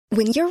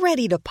When you're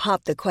ready to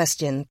pop the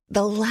question,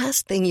 the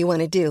last thing you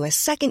want to do is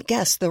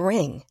second-guess the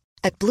ring.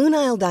 At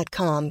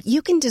BlueNile.com,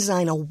 you can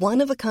design a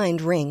one-of-a-kind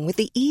ring with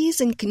the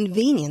ease and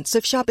convenience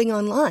of shopping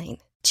online.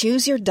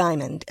 Choose your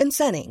diamond and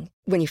setting.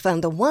 When you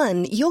find the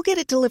one, you'll get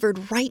it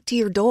delivered right to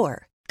your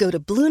door. Go to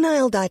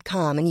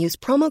BlueNile.com and use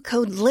promo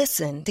code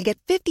LISTEN to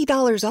get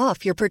 $50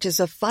 off your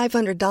purchase of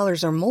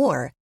 $500 or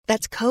more.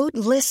 That's code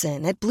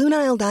LISTEN at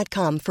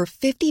BlueNile.com for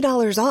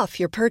 $50 off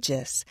your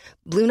purchase.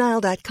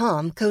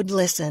 BlueNile.com, code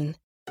LISTEN.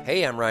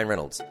 Hey, I'm Ryan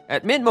Reynolds.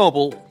 At Mint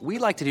Mobile, we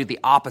like to do the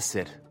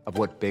opposite of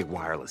what Big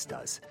Wireless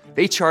does.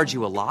 They charge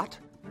you a lot,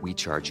 we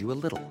charge you a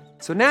little.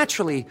 So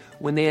naturally,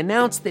 when they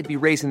announced they'd be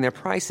raising their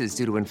prices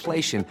due to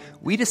inflation,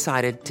 we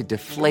decided to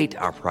deflate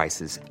our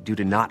prices due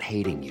to not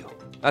hating you.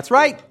 That's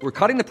right. We're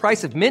cutting the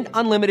price of Mint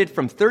Unlimited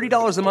from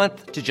 $30 a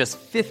month to just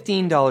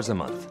 $15 a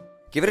month.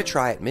 Give it a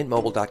try at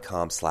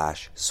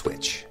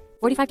mintmobile.com/switch.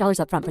 $45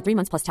 up front for 3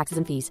 months plus taxes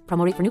and fees.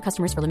 Promo rate for new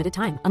customers for limited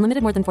time.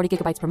 Unlimited more than 40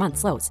 gigabytes per month.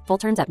 Slows full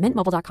terms at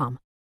mintmobile.com.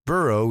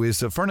 Burrow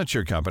is a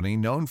furniture company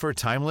known for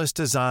timeless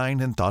design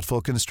and thoughtful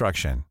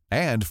construction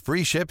and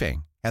free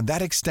shipping. And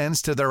that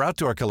extends to their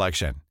outdoor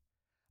collection.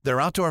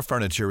 Their outdoor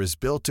furniture is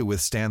built to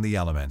withstand the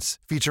elements,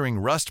 featuring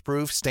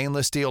rust-proof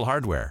stainless steel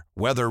hardware,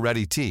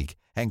 weather-ready teak,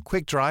 and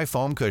quick-dry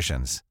foam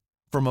cushions.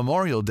 For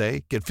Memorial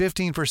Day, get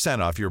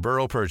 15% off your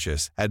Burrow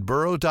purchase at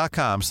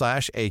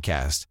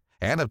burrow.com/ACAST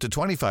and up to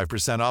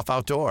 25% off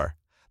outdoor.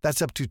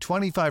 That's up to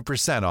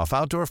 25% off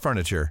outdoor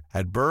furniture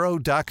at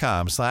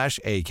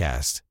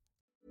burrow.com/ACAST.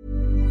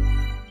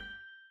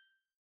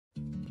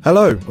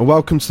 Hello and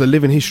welcome to the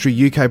Living History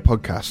UK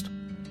podcast,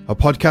 a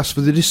podcast for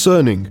the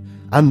discerning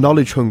and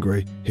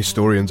knowledge-hungry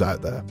historians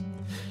out there.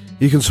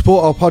 You can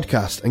support our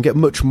podcast and get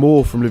much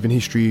more from Living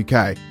History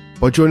UK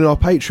by joining our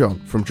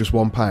Patreon from just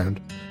 £1,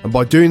 and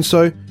by doing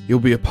so,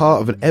 you'll be a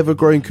part of an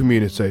ever-growing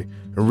community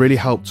and really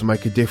help to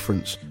make a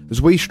difference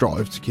as we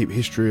strive to keep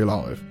history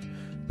alive.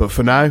 But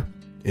for now,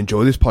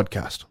 enjoy this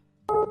podcast.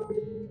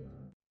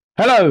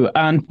 Hello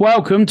and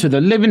welcome to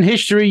the Living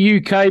History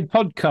UK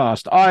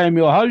podcast. I am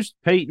your host,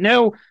 Pete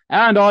Nill,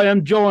 and I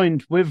am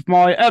joined with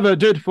my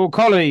ever-dutiful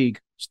colleague,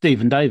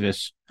 Stephen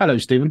Davis. Hello,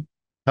 Stephen.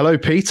 Hello,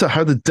 Peter.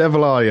 How the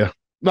devil are you?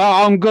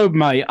 Well, I'm good,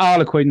 mate.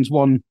 Harlequins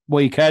won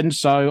weekend,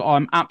 so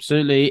I'm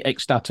absolutely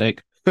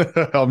ecstatic.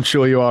 I'm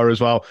sure you are as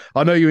well.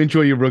 I know you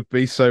enjoy your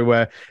rugby,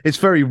 so it's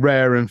very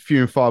rare and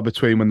few and far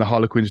between when the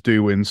Harlequins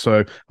do win,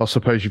 so I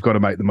suppose you've got to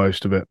make the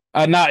most of it.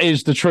 And that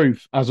is the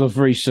truth as of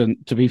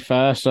recent, to be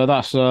fair, so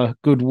that's a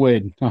good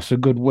win. That's a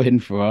good win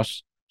for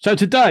us. So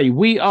today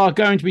we are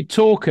going to be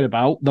talking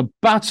about the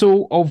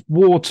Battle of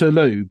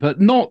Waterloo, but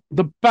not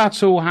the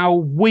battle how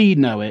we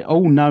know it.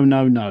 Oh,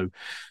 no.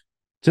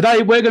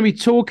 Today we're going to be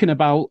talking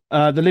about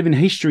the living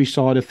history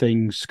side of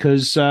things,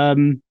 because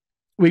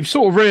we've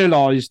sort of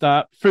realised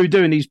that through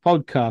doing these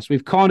podcasts,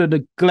 we've kind of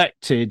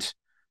neglected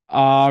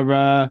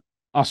our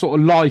sort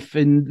of life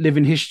in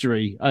living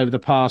history over the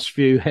past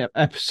few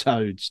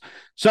episodes.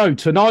 So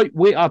tonight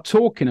we are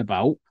talking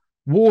about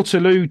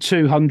Waterloo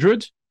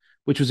 200,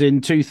 which was in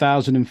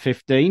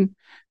 2015,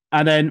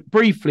 and then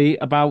briefly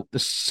about the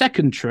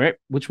second trip,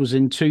 which was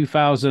in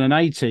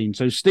 2018.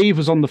 So Steve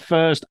was on the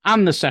first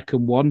and the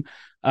second one,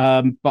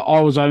 but I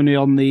was only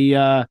on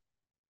the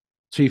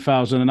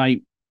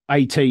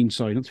 2018,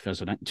 sorry, not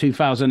 2008,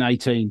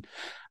 2018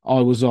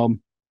 I was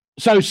on.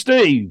 So,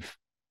 Steve,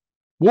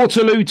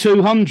 Waterloo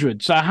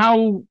 200. So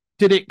how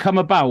did it come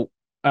about?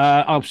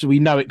 Obviously, we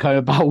know it came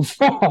about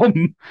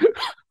from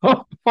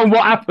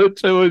what happened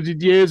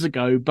 200 years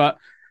ago, but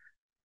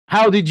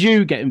how did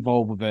you get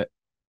involved with it?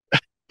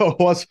 I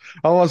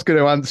was going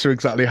to answer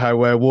exactly how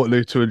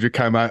Waterloo 200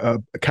 came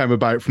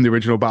about from the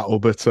original battle,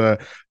 but I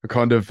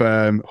kind of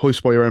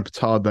hoist by your own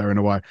petard there in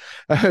a way.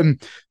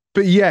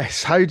 But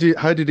yes, how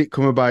did it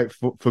come about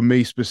for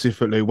me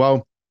specifically?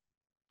 Well,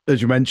 as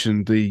you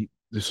mentioned, the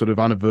sort of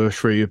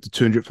anniversary of the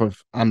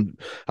 200th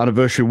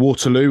anniversary of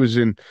Waterloo was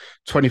in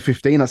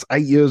 2015. That's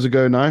 8 years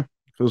ago now.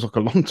 Feels like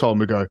a long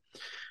time ago.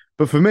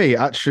 But for me, it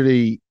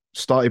actually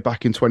started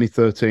back in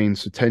 2013,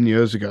 so 10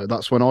 years ago.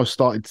 That's when I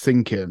started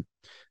thinking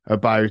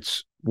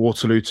about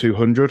Waterloo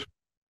 200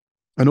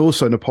 and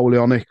also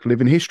Napoleonic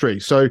living history.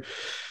 So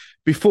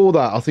before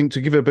that, I think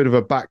to give a bit of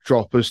a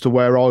backdrop as to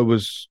where I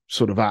was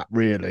sort of at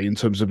really in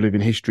terms of living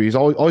history is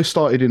I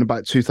started in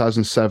about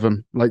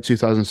 2007, late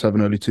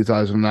 2007, early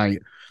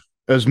 2008,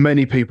 as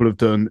many people have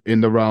done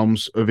in the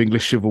realms of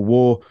English Civil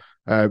War,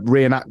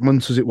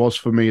 reenactment as it was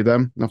for me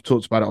then. I've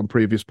talked about it on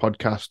previous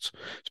podcasts.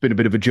 It's been a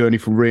bit of a journey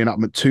from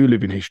reenactment to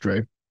living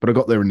history, but I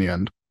got there in the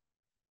end.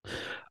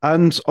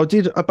 And I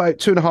did about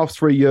 2.5,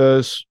 3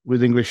 years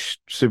with the English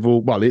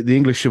Civil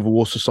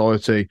War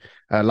Society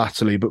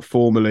latterly, but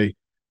formerly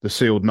the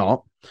Sealed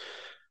Knot.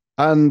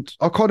 And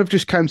I kind of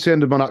just came to the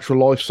end of my natural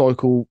life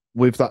cycle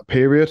with that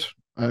period.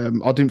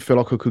 I didn't feel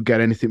like I could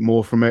get anything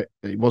more from it.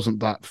 It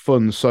wasn't that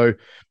fun. So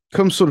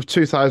come sort of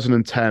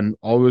 2010,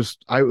 I was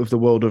out of the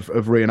world of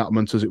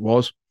reenactment as it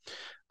was.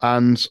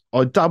 And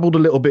I dabbled a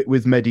little bit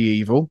with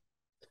medieval.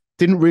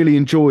 Didn't really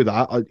enjoy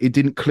that. It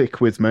didn't click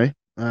with me.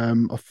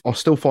 I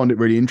still find it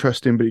really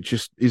interesting, but it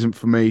just isn't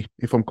for me,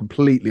 if I'm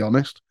completely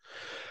honest.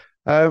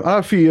 I had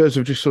a few years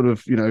of just sort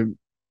of,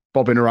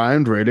 bobbing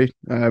around, really.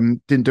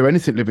 Didn't do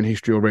anything living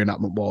history or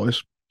reenactment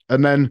wise.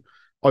 And then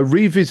I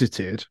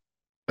revisited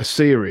a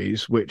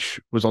series which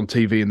was on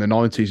TV in the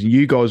 90s, and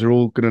you guys are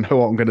all going to know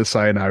what I'm going to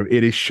say now.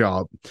 It is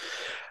sharp.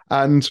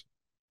 And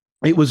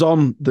it was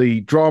on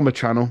the drama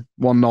channel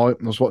one night.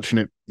 I was watching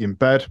it in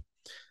bed,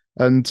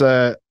 and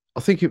I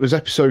think it was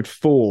episode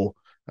 4,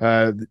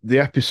 the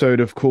episode,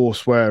 of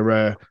course,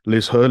 where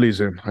Liz Hurley's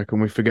in. How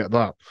can we forget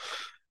that?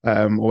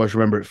 Always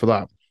remember it for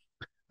that.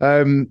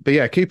 But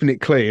yeah, keeping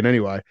it clean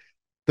anyway.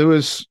 There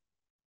was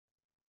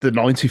the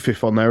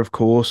 95th on there, of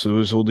course. There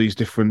was all these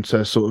different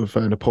sort of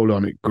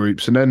Napoleonic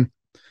groups. And then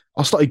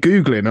I started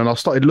Googling and I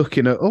started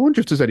looking at, I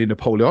wonder if there's any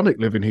Napoleonic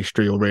living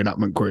history or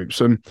reenactment groups,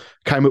 and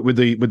came up with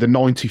the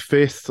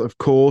 95th, of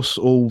course,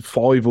 all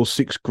 5 or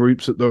 6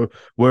 groups that there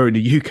were in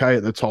the UK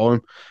at the time.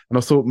 And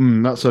I thought,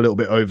 that's a little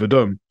bit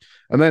overdone.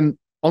 And then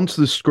onto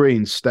the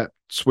screen stepped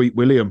Sweet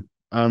William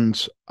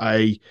and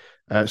a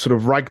sort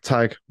of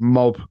ragtag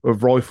mob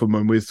of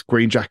riflemen with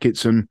green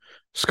jackets and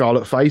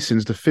scarlet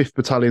facings, the 5th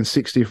Battalion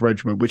 60th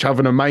Regiment, which have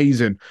an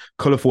amazing,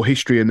 colourful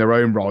history in their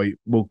own right.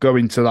 We'll go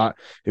into that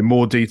in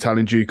more detail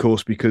in due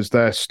course because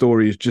their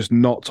story is just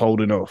not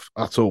told enough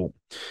at all.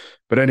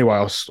 But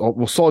anyway,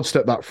 we'll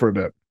sidestep that for a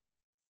bit.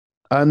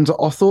 And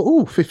I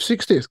thought, 5th,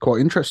 60th,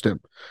 quite interesting.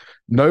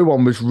 No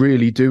one was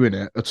really doing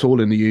it at all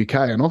in the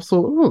UK. And I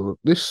thought,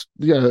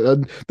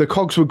 and the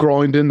cogs were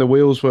grinding, the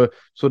wheels were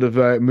sort of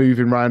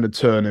moving around and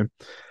turning.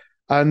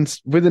 And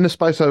within a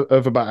space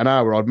of about an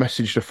hour, I'd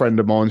messaged a friend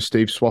of mine,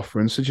 Steve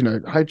Swaffer, and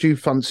said, how do you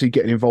fancy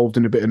getting involved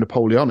in a bit of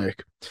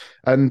Napoleonic?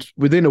 And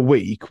within a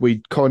week,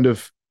 we kind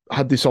of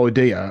had this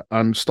idea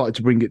and started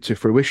to bring it to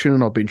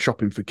fruition. I've been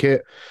shopping for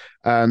kit,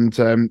 and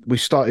we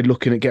started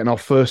looking at getting our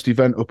first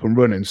event up and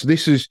running. So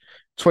this is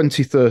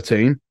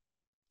 2013,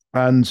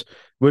 and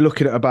we're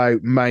looking at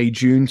about May,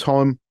 June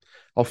time.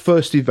 Our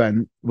first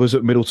event was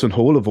at Middleton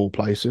Hall, of all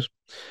places.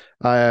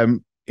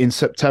 In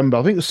September,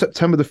 I think it was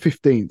September the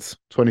 15th,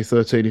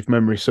 2013, if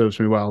memory serves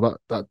me well,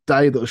 that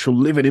day that shall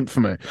live in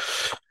infamy.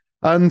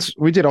 And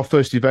we did our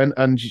first event,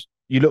 and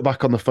you look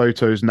back on the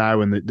photos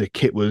now, and the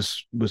kit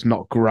was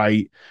not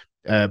great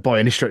by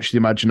any stretch of the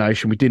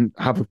imagination. We didn't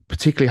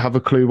particularly have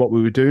a clue what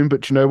we were doing,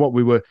 but you know what?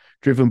 We were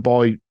driven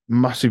by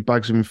massive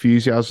bags of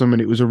enthusiasm,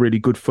 and it was a really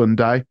good, fun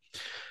day.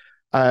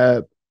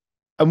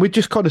 And we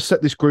just kind of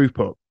set this group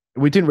up.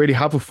 We didn't really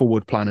have a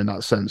forward plan in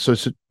that sense. So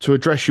to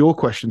address your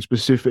question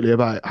specifically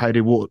about how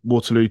did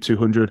Waterloo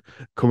 200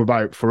 come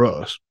about for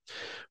us,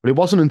 but it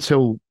wasn't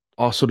until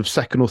our sort of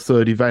second or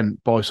third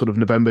event by sort of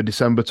November,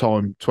 December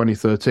time,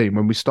 2013,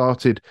 when we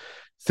started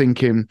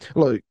thinking,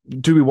 like,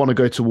 do we want to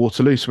go to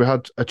Waterloo? So we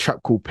had a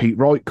chap called Pete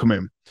Wright come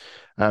in,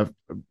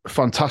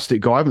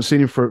 fantastic guy. I haven't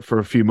seen him for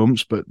a few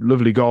months, but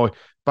lovely guy,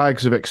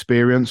 bags of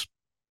experience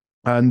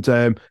and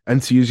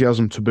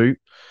enthusiasm to boot.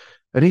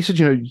 And he said,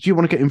 do you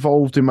want to get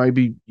involved in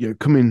maybe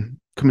coming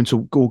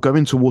to or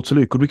going to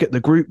Waterloo? Could we get the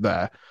group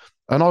there?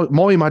 And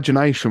my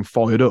imagination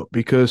fired up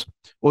because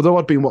although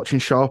I'd been watching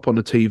Sharp on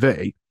the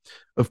TV,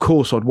 of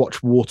course I'd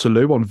watched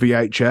Waterloo on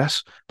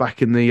VHS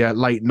back in the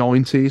late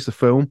 90s, the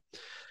film.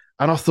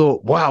 And I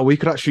thought, wow, we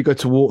could actually go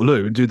to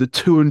Waterloo and do the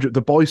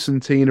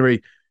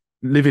bicentenary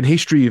living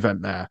history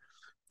event there.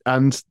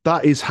 And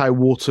that is how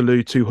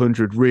Waterloo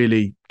 200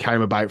 really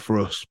came about for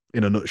us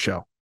in a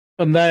nutshell.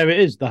 And there it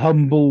is, the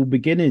humble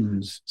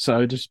beginnings,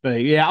 so to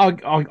speak. Yeah,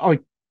 I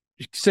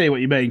see what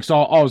you mean, because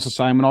I was the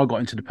same when I got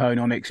into the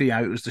Napoleonics.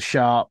 It was the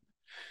Sharp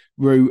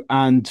route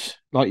and,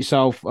 like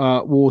yourself,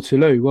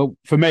 Waterloo. Well,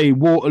 for me,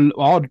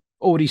 I'd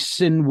already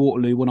seen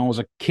Waterloo when I was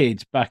a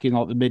kid back in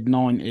like the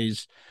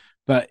mid-90s.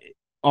 But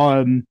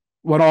when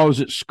I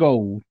was at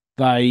school,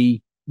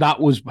 that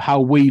was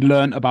how we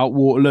learnt about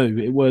Waterloo.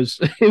 It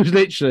was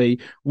literally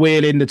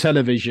wheel in the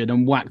television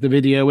and whack the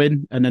video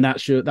in, and then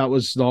that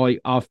was like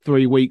our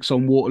 3 weeks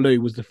on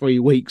Waterloo was the 3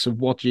 weeks of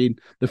watching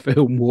the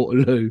film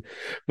Waterloo.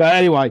 But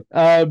anyway,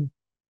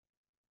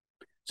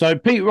 so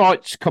Pete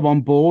Wright's come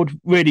on board,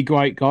 really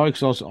great guy,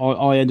 because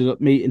I ended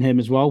up meeting him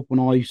as well when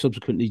I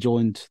subsequently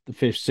joined the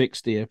 5th,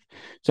 60th.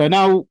 So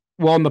now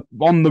we're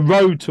on the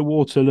road to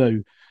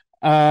Waterloo.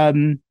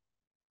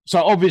 So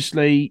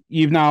obviously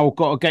you've now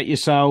got to get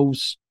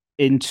yourselves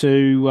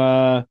into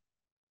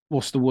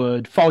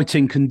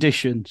fighting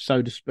condition,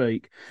 so to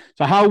speak.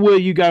 So how were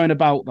you going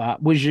about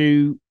that? Was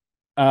you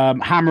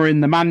hammering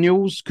the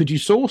manuals? Could you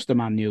source the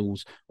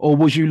manuals, or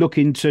was you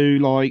looking to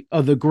like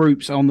other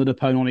groups on the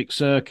Napoleonic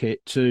circuit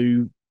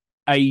to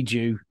aid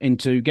you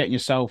into getting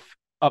yourself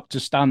up to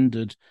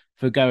standard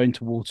for going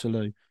to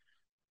Waterloo?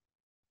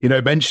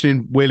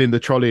 Mentioning wheeling the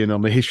trolley in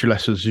on the history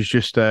lessons has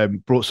just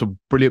brought some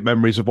brilliant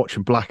memories of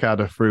watching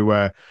Blackadder through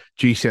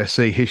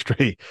GCSE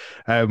history,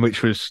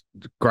 which was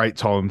great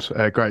times.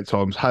 Great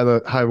times.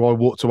 How I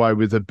walked away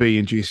with a B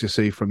in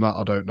GCSE from that,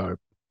 I don't know.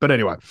 But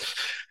anyway,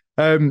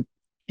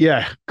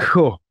 yeah,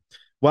 cool.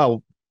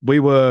 Well, we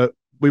were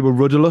we were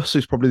rudderless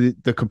is probably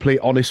the complete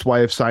honest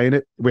way of saying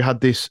it. We had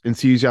this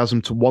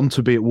enthusiasm to want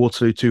to be at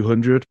Waterloo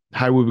 200.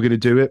 How we were going to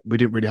do it, we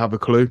didn't really have a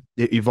clue.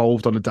 It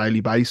evolved on a daily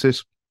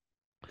basis.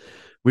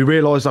 We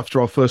realised after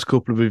our first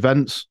couple of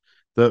events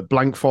that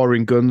blank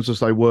firing guns as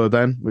they were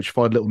then, which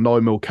fired little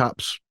 9mm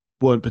caps,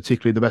 weren't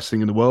particularly the best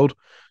thing in the world.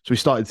 So we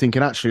started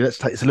thinking, actually, let's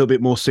take this a little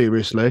bit more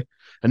seriously.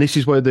 And this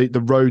is where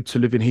the road to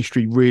living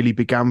history really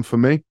began for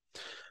me.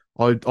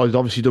 I'd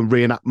obviously done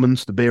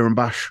reenactments, the beer and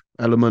bash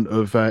element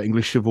of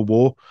English Civil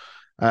War.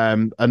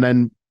 And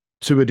then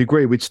to a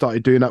degree, we'd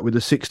started doing that with the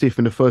 60th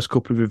in the first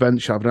couple of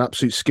events, having an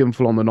absolute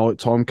skinful on the night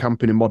time,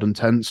 camping in modern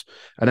tents,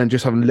 and then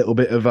just having a little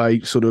bit of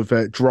a sort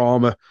of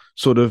drama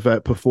sort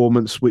of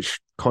performance, which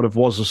kind of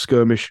was a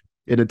skirmish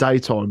in the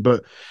daytime.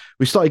 But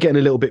we started getting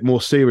a little bit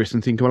more serious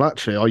and thinking, well,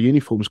 actually, our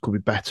uniforms could be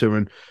better.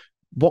 And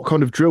what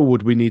kind of drill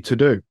would we need to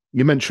do?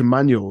 You mentioned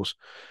manuals.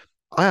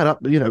 I had,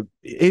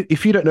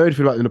 if you don't know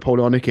anything like the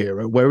Napoleonic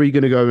era, where are you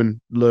going to go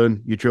and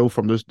learn your drill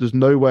from? There's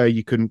no way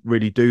you can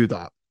really do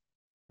that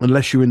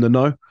unless you're in the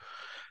know.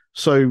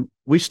 So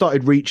we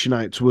started reaching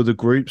out to other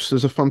groups.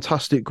 There's a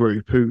fantastic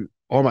group who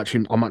I'm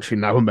actually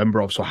now a member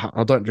of, so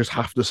I don't just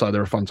have to say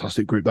they're a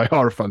fantastic group. They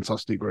are a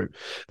fantastic group.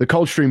 The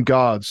Coldstream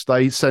Guards,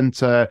 they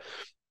sent a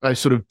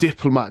sort of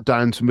diplomat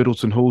down to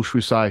Middleton Hall, should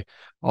we say,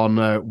 on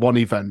one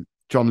event.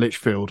 John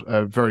Litchfield,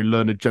 a very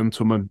learned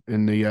gentleman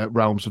in the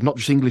realms of not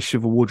just English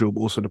Civil War drill,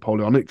 but also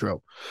Napoleonic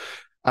drill.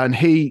 And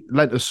he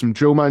lent us some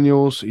drill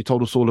manuals. He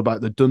told us all about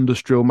the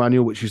Dundas drill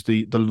manual, which is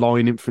the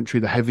line infantry,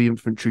 the heavy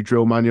infantry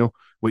drill manual,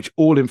 which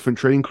all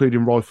infantry,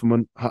 including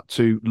riflemen, had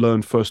to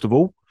learn first of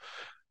all,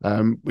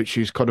 which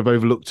is kind of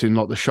overlooked in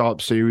like the Sharp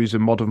series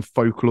and modern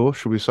folklore,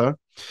 shall we say.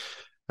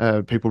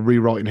 People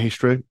rewriting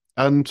history.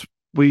 And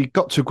we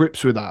got to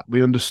grips with that.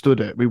 We understood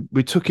it.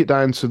 We took it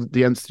down to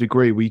the nth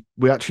degree. We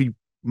actually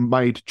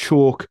made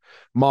chalk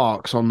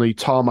marks on the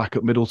tarmac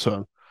at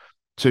Middleton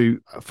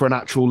for an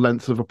actual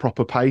length of a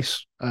proper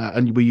pace,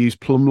 and we used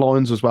plumb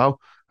lines as well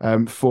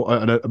for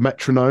a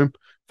metronome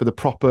for the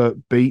proper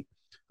beat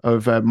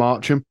of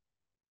marching,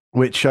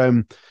 which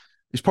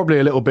is probably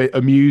a little bit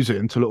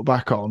amusing to look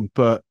back on,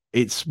 but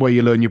it's where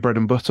you learn your bread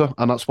and butter,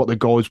 and that's what the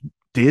guys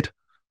did.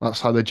 That's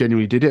how they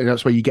genuinely did it, and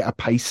that's where you get a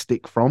pace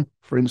stick from,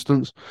 for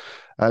instance.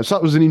 So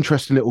that was an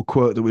interesting little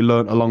quirk that we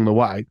learned along the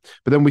way.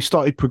 But then we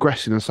started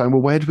progressing and saying,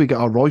 well, where do we get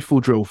our rifle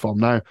drill from?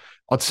 Now,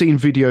 I'd seen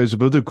videos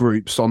of other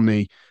groups on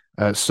the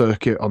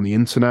circuit on the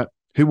internet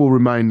who will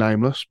remain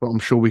nameless, but I'm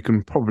sure we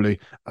can probably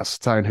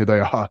ascertain who they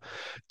are,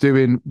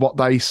 doing what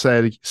they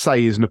say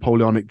is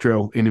Napoleonic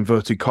drill in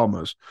inverted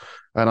commas.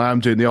 And I am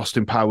doing the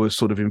Austin Powers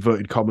sort of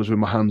inverted commas with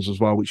my hands as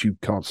well, which you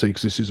can't see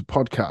because this is a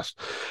podcast.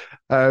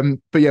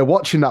 But yeah,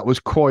 watching that was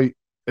quite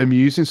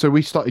amusing. So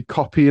we started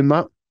copying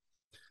that.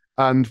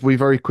 And we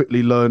very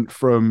quickly learned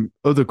from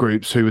other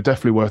groups who were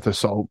definitely worth their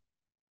salt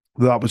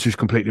that was just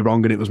completely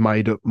wrong and it was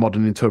made up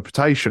modern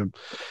interpretation.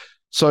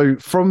 So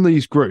from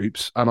these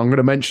groups, and I'm going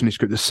to mention this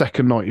group, the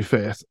Second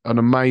 95th, an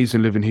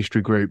amazing living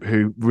history group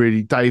who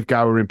really, Dave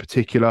Gower in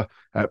particular,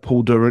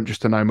 Paul Durrant,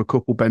 just to name a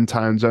couple, Ben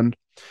Townsend,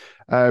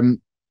 in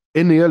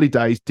the early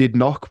days did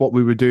knock what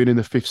we were doing in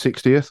the 5th,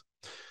 60th,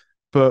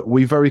 but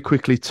we very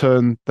quickly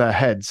turned their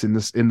heads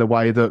in the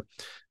way that,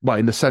 well,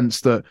 in the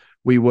sense that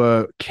we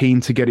were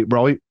keen to get it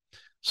right.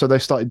 So they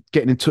started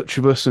getting in touch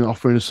with us and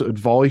offering us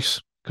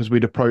advice because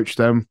we'd approached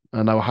them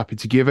and they were happy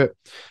to give it,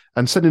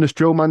 and sending us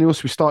drill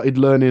manuals. We started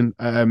learning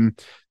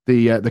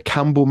the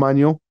Campbell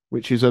manual,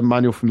 which is a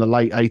manual from the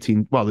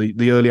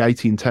early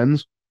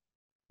 1810s,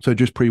 so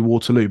just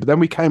pre-Waterloo. But then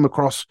we came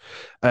across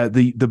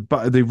the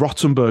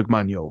Rottenberg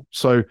manual.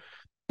 So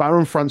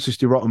Baron Francis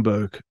de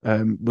Rottenberg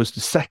was the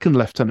second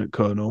lieutenant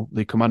colonel,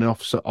 the commanding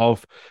officer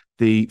of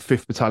the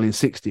 5th Battalion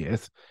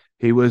 60th.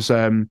 He was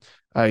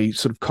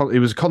he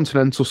was a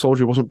continental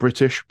soldier. He wasn't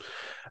British,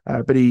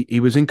 but he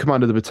was in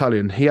command of the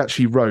battalion. He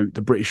actually wrote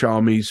the British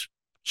Army's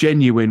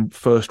genuine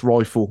first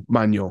rifle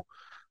manual.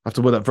 I have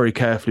to word that very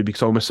carefully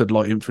because I almost said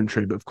light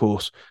infantry, but of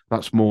course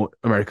that's more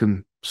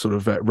American sort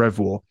of Rev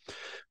War.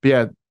 But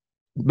yeah,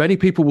 many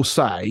people will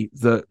say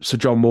that Sir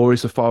John Moore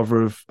is the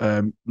father of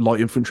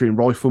light infantry and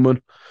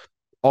riflemen.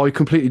 I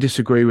completely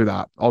disagree with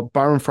that.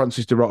 Baron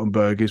Francis de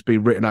Rottenberg has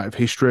been written out of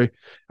history,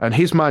 and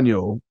his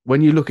manual,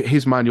 when you look at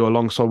his manual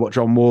alongside what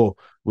John Moore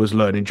was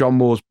learning, John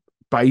Moore's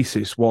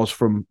basis was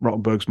from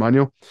Rottenberg's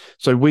manual.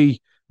 So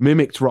we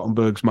mimicked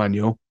Rottenberg's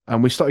manual,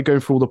 and we started going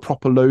through all the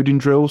proper loading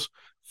drills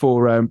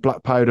for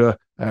black powder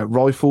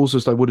rifles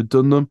as they would have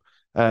done them,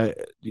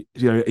 in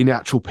the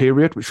actual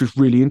period, which was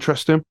really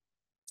interesting.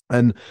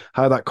 And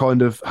how that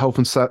kind of health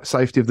and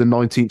safety of the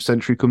 19th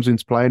century comes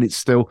into play, and it's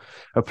still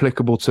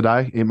applicable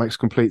today. It makes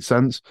complete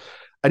sense.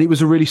 And it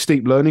was a really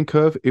steep learning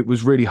curve. It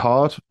was really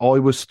hard. I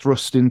was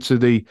thrust into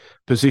the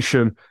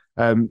position,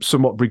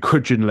 somewhat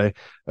begrudgingly,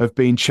 of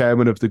being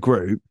chairman of the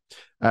group,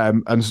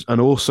 and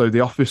also the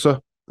officer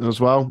as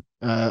well,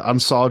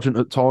 and sergeant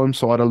at times.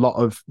 So I had a lot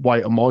of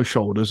weight on my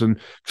shoulders, and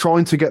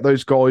trying to get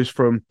those guys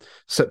from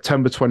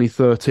September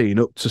 2013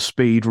 up to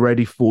speed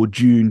ready for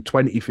June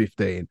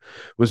 2015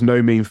 was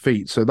no mean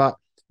feat. So that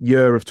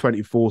year of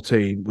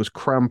 2014 was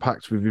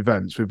cram-packed with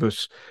events, with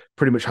us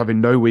pretty much having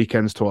no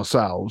weekends to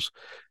ourselves,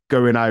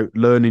 going out,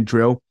 learning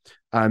drill,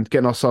 and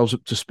getting ourselves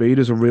up to speed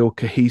as a real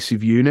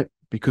cohesive unit,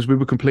 because we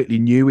were completely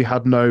new. We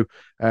had no,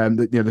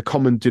 the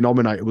common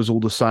denominator was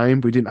all the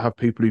same. We didn't have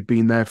people who'd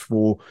been there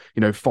for,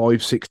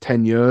 5, 6,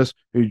 10 years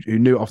who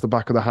knew it off the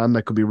back of the hand.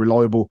 They could be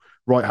reliable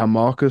right-hand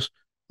markers.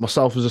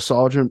 Myself as a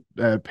sergeant,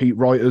 Pete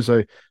Wright as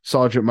a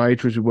sergeant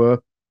major, as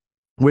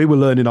we were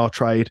learning our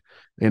trade,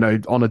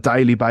 on a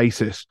daily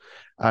basis.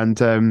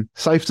 And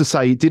safe to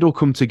say, it did all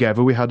come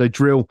together. We had a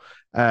drill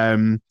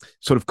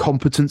sort of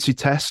competency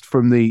test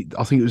from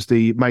I think it was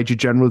the Major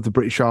General of the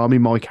British Army,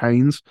 Mike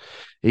Haynes.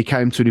 He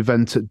came to an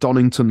event at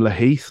Donington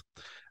Laheath,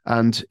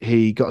 and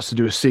he got us to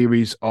do a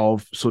series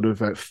of sort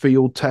of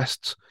field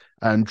tests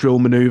and drill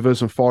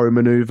maneuvers and firing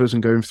maneuvers,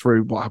 and going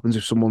through what happens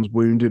if someone's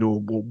wounded or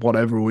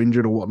whatever, or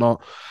injured or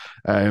whatnot.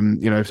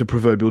 If the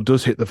proverbial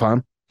does hit the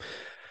fan.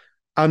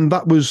 And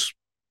that was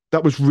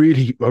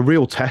really a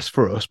real test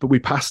for us, but we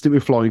passed it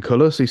with flying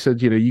colours. He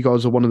said, you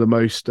guys are one of the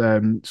most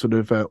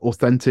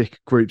authentic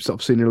groups that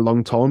I've seen in a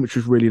long time, which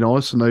was really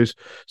nice. And those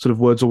sort of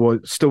words are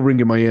still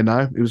ringing in my ear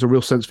now. It was a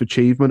real sense of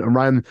achievement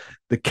around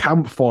the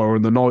campfire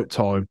in the night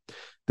time.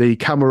 The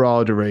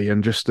camaraderie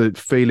and just the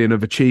feeling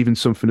of achieving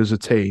something as a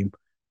team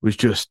was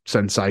just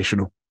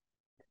sensational.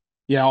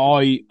 Yeah,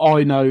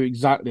 I know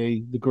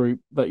exactly the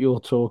group that you're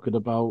talking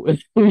about.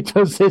 Who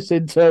does this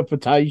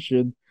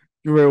interpretation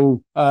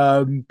drill?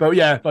 But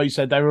yeah, like you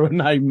said, they were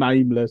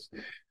nameless.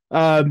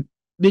 I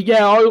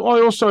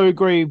also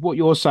agree with what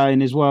you're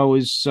saying as well.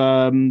 Is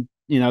the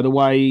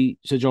way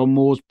Sir John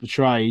Moore's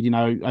portrayed.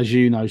 As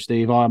you know,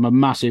 Steve, I am a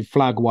massive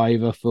flag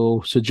waver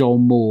for Sir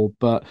John Moore.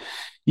 But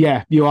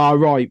yeah, you are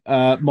right.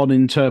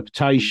 Modern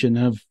interpretation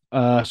have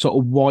sort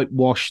of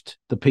whitewashed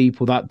the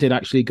people that did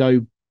actually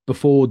go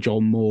before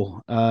John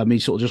Moore. He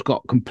sort of just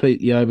got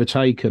completely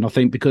overtaken. I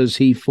think because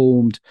he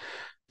formed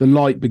the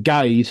Light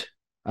Brigade.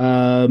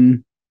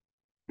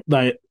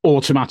 They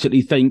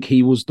automatically think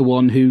he was the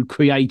one who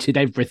created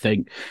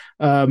everything,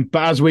 but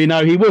as we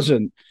know, he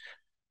wasn't.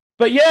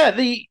 But yeah,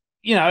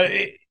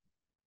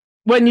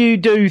 when you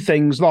do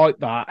things like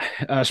that,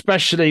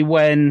 especially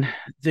when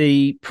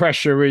the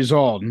pressure is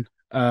on,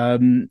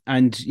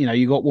 and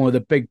you got one of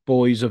the big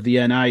boys of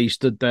the NA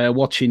stood there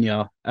watching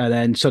you, and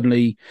then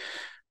suddenly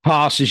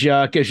passes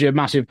you, gives you a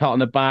massive pat on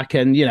the back,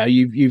 and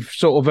you've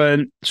sort of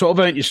earned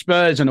your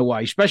spurs in a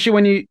way. Especially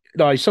when you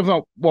something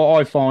like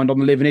what I find on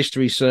the living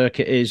history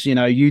circuit is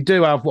you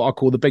do have what I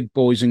call the big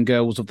boys and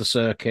girls of the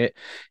circuit.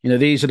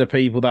 These are the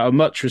people that are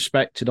much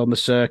respected on the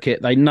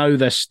circuit. They know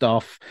their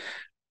stuff,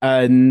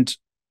 and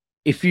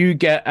if you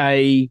get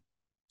a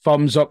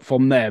thumbs up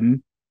from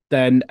them,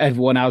 then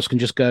everyone else can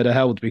just go to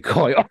hell, to be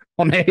quite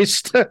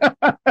honest.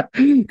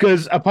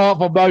 Because apart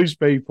from those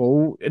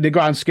people, in the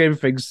grand scheme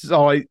of things,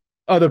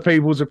 other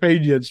people's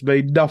opinions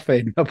mean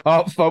nothing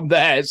apart from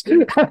theirs.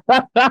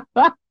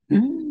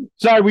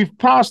 So we've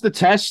passed the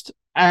test,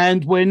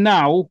 and we're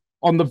now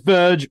on the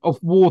verge of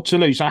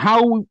Waterloo. So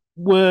how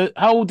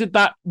did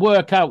that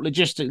work out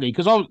logistically?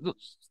 Because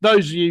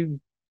those of you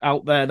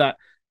out there that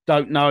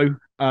don't know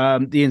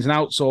the ins and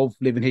outs of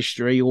living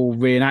history or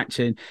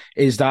reenacting,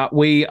 is that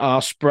we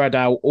are spread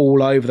out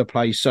all over the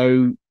place.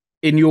 So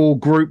in your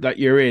group that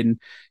you're in,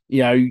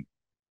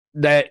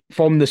 that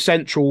from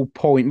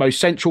the most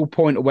central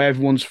point of where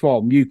everyone's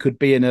from, you could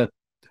be in a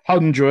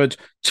 100,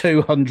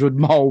 200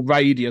 mile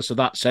radius of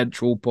that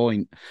central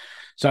point.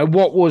 So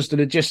what was the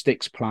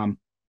logistics plan?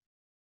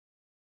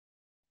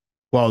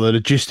 Well, the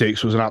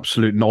logistics was an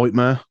absolute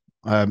nightmare,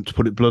 to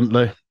put it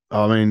bluntly.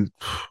 I mean,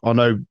 I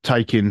know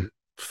taking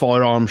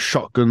firearms,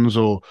 shotguns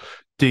or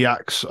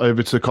DX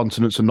over to the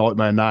continent's a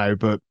nightmare now,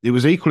 but it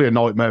was equally a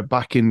nightmare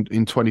back in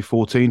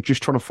 2014,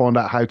 just trying to find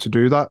out how to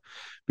do that,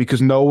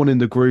 because no one in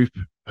the group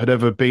had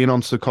ever been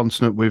onto the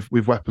continent with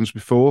weapons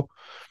before.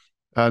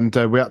 And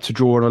we had to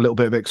draw on a little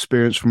bit of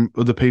experience from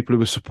other people who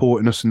were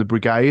supporting us in the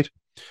brigade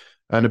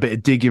and a bit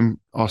of digging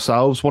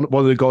ourselves. One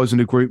of the guys in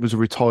the group was a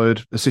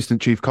retired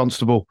assistant chief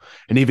constable,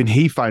 and even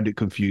he found it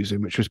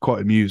confusing, which was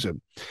quite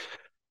amusing.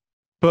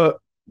 But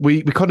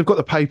we kind of got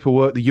the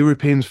paperwork, the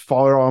European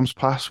firearms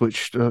pass,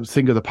 which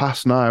thing of the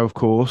past now, of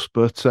course,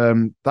 but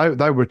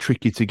they were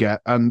tricky to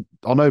get. And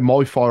I know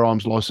my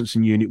firearms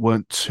licensing unit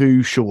weren't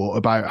too sure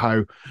about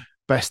how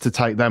best to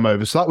take them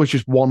over. So that was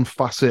just one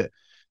facet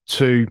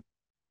to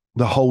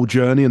the whole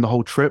journey and the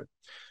whole trip.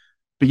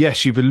 But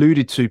yes, you've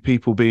alluded to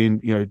people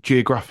being,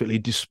 geographically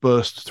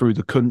dispersed through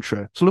the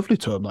country. It's a lovely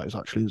term, that is,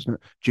 actually, isn't it?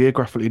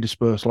 Geographically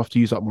dispersed. I'll have to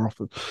use that more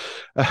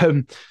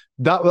often.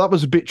 That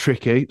was a bit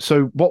tricky.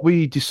 So what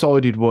we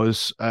decided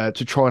was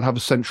to try and have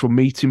a central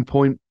meeting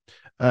point.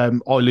 I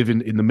live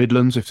in the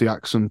Midlands, if the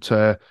accent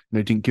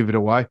didn't give it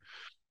away.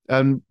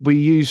 And we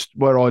used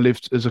where I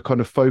lived as a kind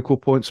of focal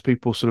point, so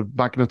people sort of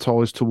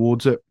magnetised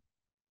towards it.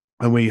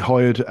 And we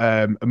hired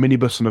a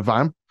minibus and a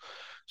van.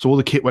 So all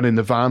the kit went in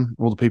the van,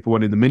 all the people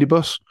went in the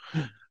minibus.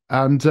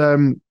 And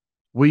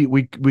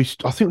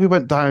I think we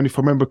went down, if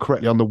I remember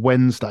correctly, on the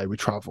Wednesday we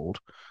travelled.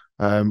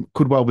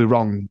 Could well be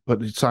wrong,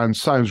 but it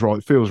sounds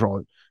right, feels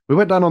right. We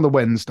went down on the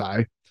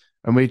Wednesday,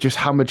 and we just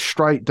hammered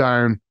straight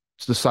down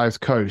to the south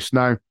coast.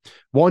 Now,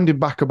 winding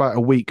back about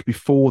a week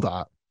before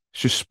that,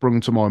 it's just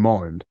sprung to my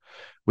mind.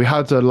 We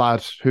had a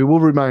lad who will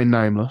remain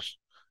nameless.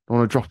 Don't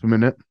want to drop him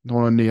in it.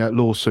 Don't want any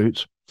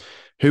lawsuits.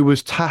 Who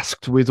was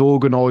tasked with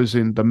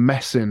organising the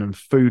messing and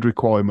food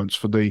requirements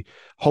for the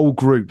whole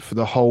group for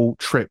the whole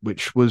trip,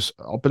 which was,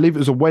 I believe it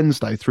was a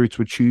Wednesday through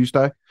to a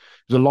Tuesday. It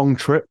was a long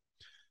trip.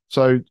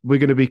 So we're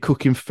going to be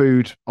cooking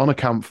food on a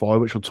campfire,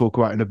 which we'll talk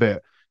about in a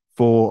bit,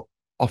 for,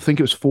 I think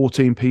it was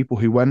 14 people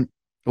who went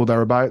or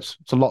thereabouts.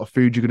 It's a lot of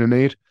food you're going to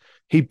need.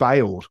 He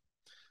bailed.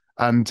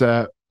 And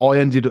I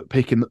ended up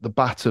picking the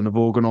baton of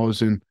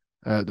organising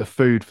the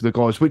food for the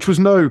guys, which was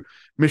no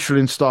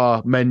Michelin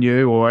star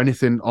menu or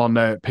anything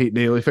on Pete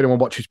Neal. If anyone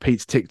watches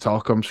Pete's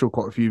TikTok, I'm sure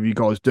quite a few of you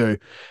guys do.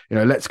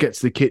 Let's get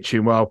to the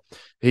kitchen. Well,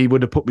 he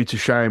would have put me to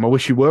shame. I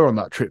wish you were on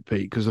that trip,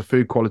 Pete, because the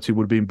food quality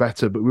would have been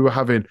better. But we were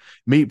having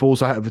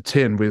meatballs out of a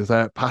tin with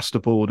pasta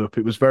poured up.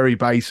 It was very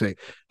basic,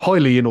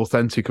 highly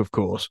inauthentic, of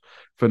course,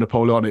 for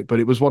Napoleonic. But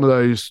it was one of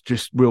those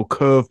just real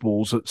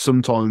curveballs that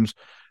sometimes,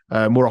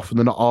 more often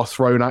than not, are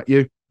thrown at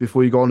you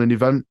before you go on an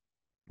event.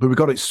 But we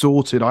got it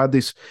sorted. I had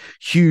this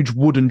huge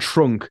wooden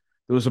trunk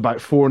that was about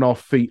 4.5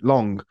 feet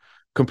long,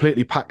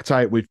 completely packed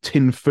out with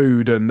tin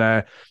food and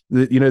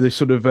the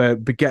sort of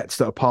baguettes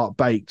that are part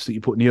baked that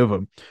you put in the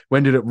oven. We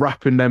ended up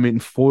wrapping them in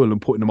foil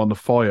and putting them on the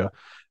fire.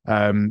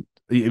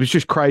 It was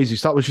just crazy.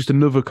 So that was just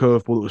another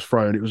curveball that was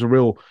thrown. It was a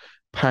real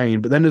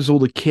pain. But then there's all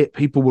the kit.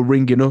 People were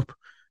ringing up,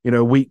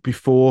 a week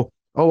before.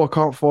 Oh, I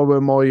can't find where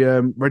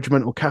my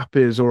regimental cap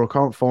is, or I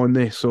can't find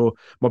this, or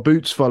my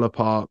boots fell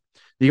apart.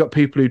 You got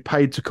people who'd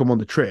paid to come on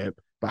the trip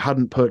but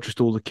hadn't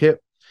purchased all the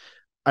kit.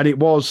 And it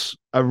was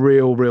a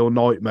real, real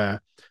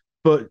nightmare.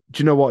 But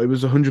do you know what? It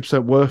was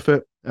 100% worth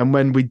it. And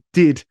when we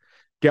did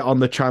get on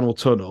the Channel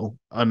Tunnel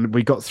and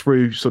we got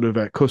through sort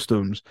of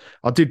customs,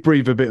 I did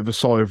breathe a bit of a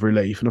sigh of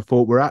relief. And I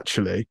thought, we're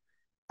actually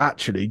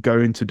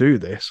going to do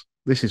this.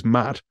 This is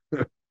mad.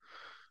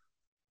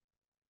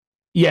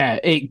 Yeah,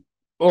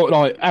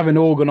 like having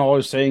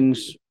organised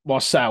things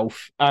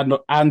myself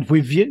and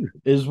with you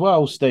as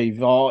well,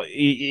 Steve. It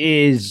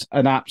is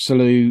an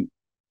absolute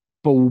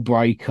ball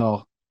breaker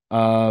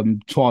trying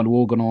to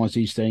organise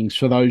these things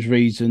for those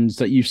reasons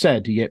that you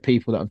said. You get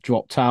people that have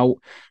dropped out,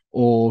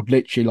 or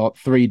literally like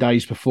 3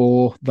 days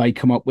before they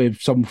come up with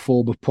some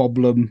form of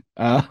problem.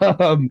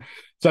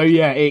 So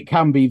yeah, it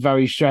can be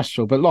very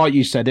stressful. But like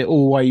you said, it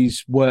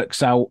always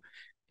works out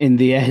in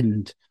the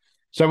end.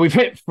 So we've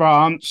hit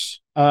France.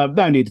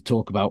 No need to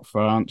talk about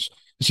France.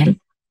 So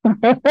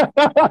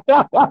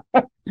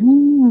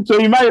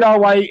you made our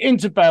way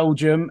into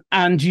Belgium,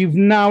 and you've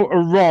now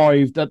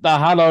arrived at the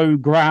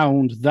hallowed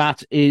ground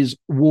that is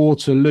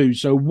Waterloo.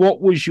 So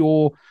what was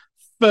your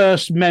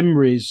first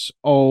memories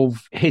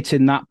of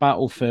hitting that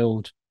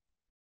battlefield?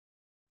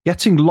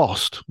 Getting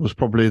lost was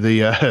probably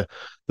the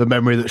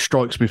memory that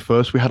strikes me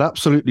first. We had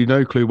absolutely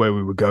no clue where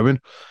we were going.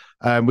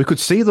 We could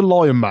see the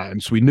Lion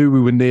Mountains. We knew we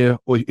were near,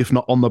 or if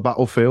not on the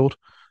battlefield.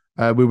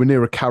 We were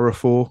near a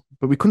Carrefour,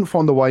 but we couldn't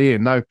find the way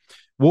in. Now,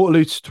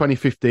 Waterloo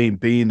 2015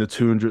 being the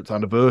 200th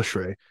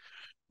anniversary,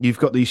 you've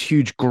got these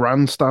huge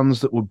grandstands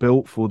that were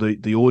built for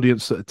the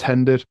audience that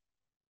attended.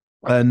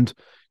 And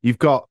you've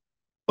got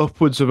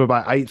upwards of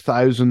about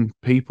 8,000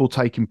 people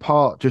taking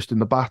part just in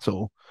the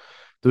battle.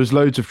 There was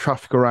loads of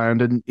traffic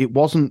around, and it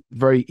wasn't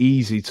very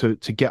easy to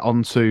get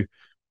onto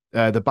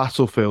the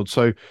battlefield.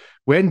 So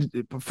we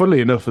ended, funnily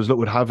enough, as luck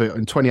would have it,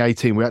 in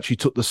 2018, we actually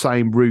took the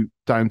same route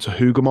down to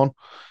Hougoumont,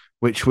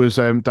 which was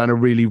down a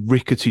really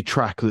rickety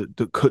track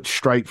that cut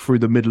straight through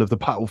the middle of the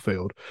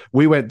battlefield.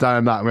 We went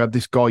down that, and we had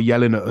this guy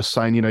yelling at us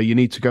saying, you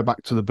need to go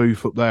back to the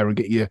booth up there and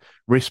get your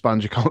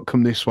wristband. You can't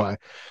come this way.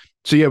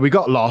 So yeah, we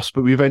got lost,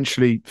 but we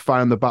eventually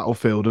found the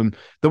battlefield, and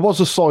there was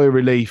a sigh of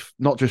relief,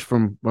 not just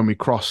from when we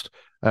crossed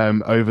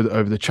over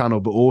the channel,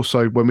 but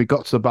also when we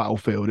got to the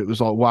battlefield. It was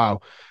like,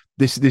 wow,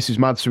 this is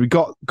mad. So we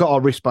got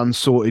our wristbands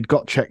sorted,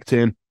 got checked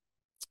in,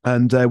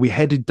 and we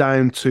headed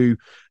down to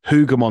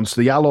Hougoumont. So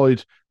the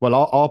Allied,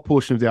 our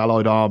portion of the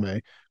Allied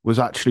army was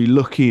actually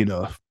lucky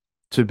enough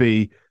to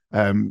be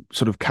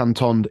sort of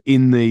cantoned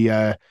in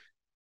the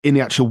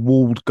actual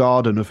walled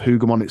garden of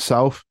Hougoumont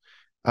itself.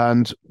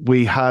 And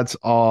we had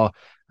our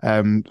fire.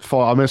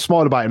 I mean, I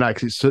smile about it now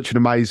because it's such an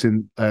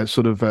amazing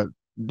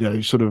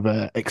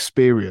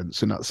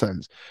experience in that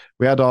sense.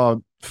 We had our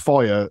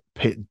fire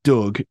pit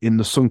dug in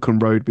the sunken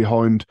road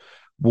behind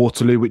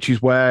Waterloo, which is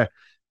where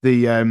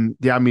the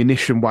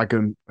ammunition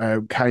wagon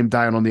came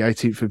down on the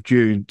 18th of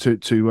June to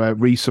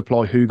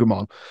resupply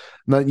Hougoumont.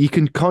 Now you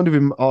can kind of,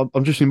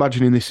 I'm just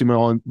imagining this in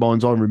my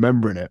mind's eye,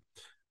 remembering it.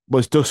 But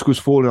as dusk was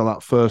falling on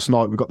that first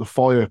night, we got the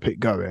fire pit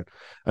going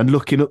and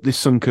looking up this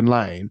sunken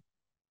lane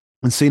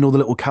and seeing all the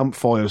little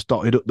campfires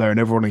dotted up there and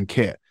everyone in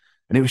kit.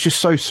 And it was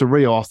just so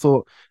surreal. I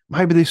thought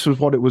maybe this was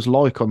what it was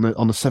like on the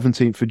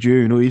 17th of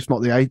June, or if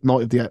not the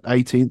night of the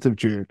 18th of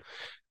June.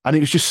 And it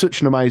was just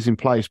such an amazing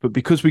place. But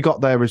because we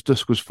got there as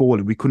dusk was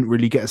falling, we couldn't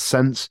really get a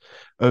sense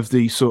of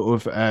the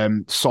sort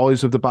of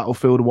size of the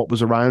battlefield and what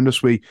was around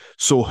us. We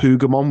saw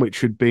Hougoumont, which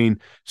had been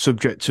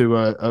subject to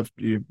a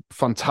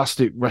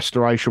fantastic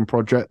restoration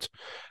project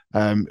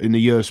in the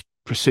years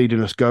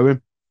preceding us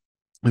going.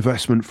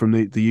 Investment from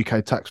the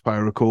UK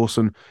taxpayer, of course,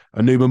 and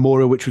a new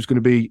memorial which was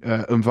going to be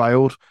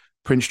unveiled.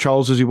 Prince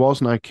Charles, as he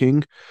was, now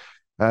King,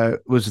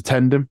 was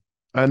attending.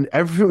 And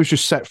everything was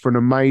just set for an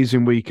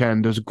amazing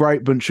weekend. There's a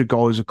great bunch of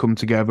guys who come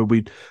together.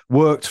 We'd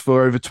worked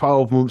for over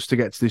 12 months to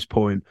get to this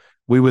point.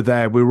 We were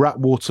there. We were at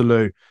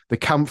Waterloo. The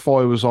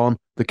campfire was on.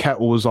 The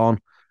kettle was on.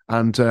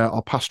 And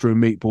our pasta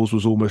and meatballs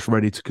was almost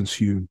ready to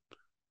consume.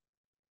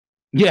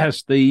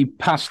 Yes, the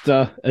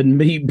pasta and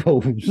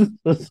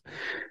meatballs.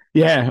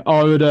 Yeah,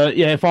 I would.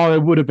 If I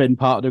would have been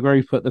part of the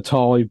group at the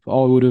time,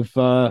 I would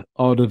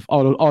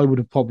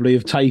have probably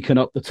have taken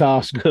up the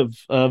task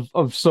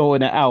of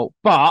sorting it out.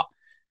 But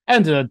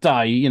end of the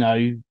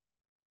day,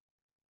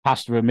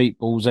 pasta and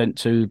meatballs ain't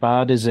too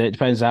bad, is it? It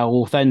depends how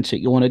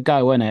authentic you want to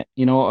go, innit?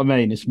 You know what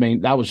I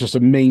mean? That was just a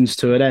means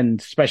to an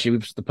end, especially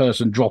with the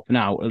person dropping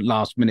out at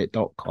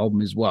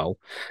lastminute.com as well.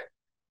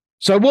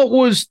 So what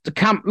was the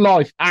camp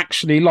life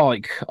actually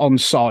like on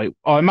site?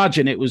 I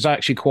imagine it was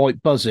actually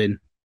quite buzzing.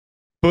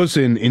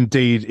 Buzzing,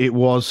 indeed. It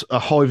was a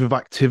hive of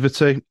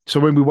activity.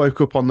 So when we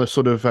woke up on the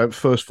sort of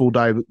first full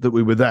day that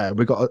we were there,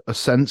 we got a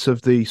sense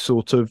of the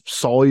sort of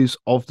size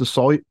of the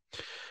site.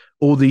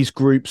 All these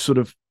groups sort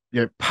of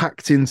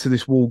packed into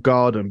this walled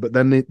garden, but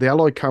then the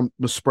Allied camp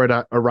was spread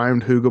out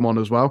around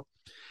Hougoumont as well.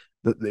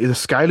 The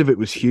scale of it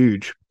was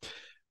huge.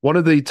 One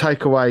of the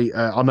takeaway,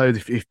 I know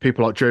if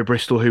people like Joe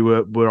Bristol who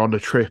were on the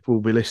trip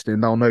will be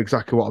listening, they'll know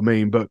exactly what I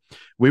mean, but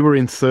we were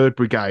in 3rd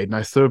Brigade. Now,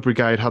 3rd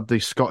Brigade had the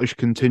Scottish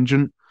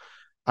contingent,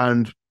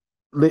 and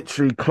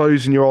literally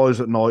closing your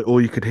eyes at night,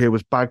 all you could hear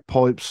was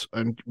bagpipes.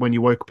 And when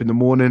you woke up in the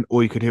morning,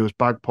 all you could hear was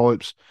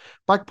bagpipes.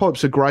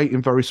 Bagpipes are great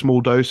in very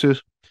small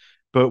doses,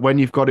 but when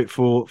you've got it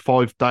for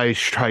 5 days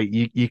straight,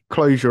 you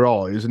close your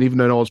eyes, and even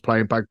though I was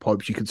playing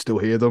bagpipes, you could still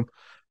hear them.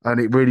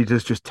 And it really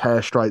does just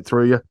tear straight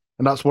through you.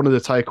 And that's one of the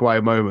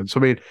takeaway moments.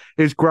 I mean,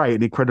 it was great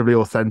and incredibly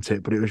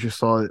authentic, but it was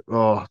just like,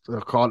 oh, I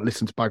can't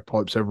listen to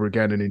bagpipes ever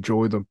again and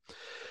enjoy them.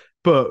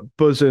 But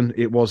buzzing,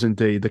 it was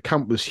indeed. The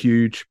camp was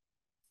huge.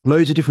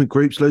 Loads of different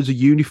groups, loads of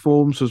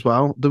uniforms as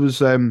well. There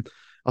was, I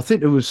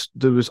think there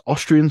was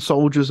Austrian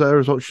soldiers there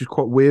as well, which is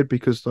quite weird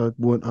because they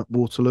weren't at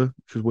Waterloo,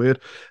 which was weird.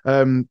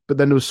 But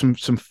then there was some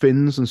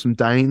Finns and some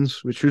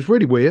Danes, which was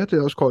really weird.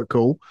 That was quite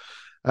cool.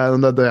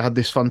 And then they had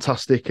this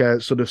fantastic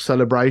sort of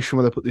celebration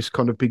where they put this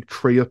kind of big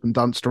tree up and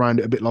danced around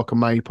it a bit like a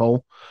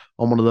maypole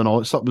on one of the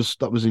nights.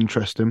 That was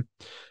interesting.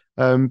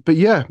 But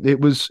yeah, it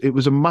was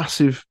a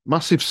massive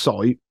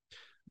site.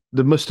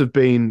 There must have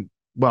been,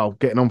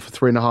 getting on for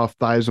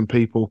 3,500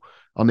 people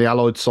on the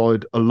Allied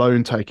side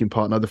alone taking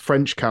part. Now, the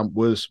French camp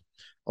was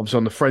obviously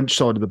on the French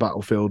side of the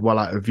battlefield, well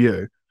out of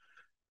view.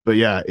 But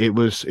yeah, it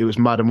was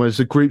mad. And as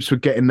the groups were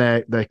getting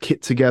their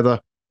kit together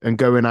and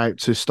going out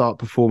to start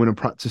performing and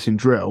practicing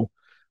drill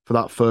for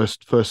that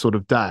first sort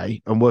of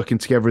day and working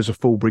together as a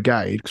full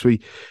brigade, because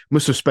we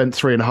must have spent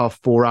 3.5,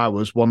 4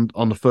 hours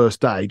on the first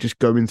day just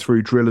going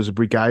through drill as a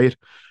brigade,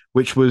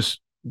 which was,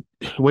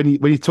 when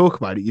you talk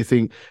about it, you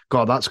think,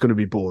 God, that's going to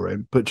be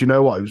boring. But do you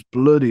know what? It was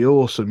bloody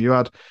awesome. You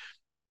had,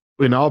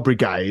 in our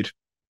brigade,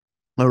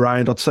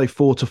 around, I'd say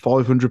 400 to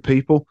 500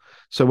 people.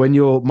 So when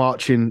you're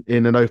marching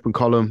in an open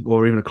column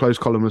or even a closed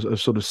column of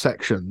sort of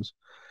sections,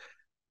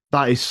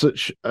 that is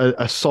such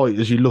a sight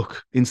as you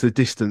look into the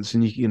distance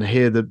and you can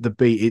hear the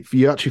beat.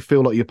 You actually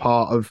feel like you're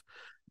part of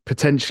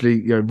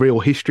potentially real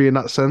history in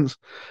that sense.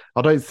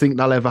 I don't think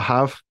they'll ever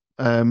have.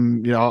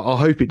 I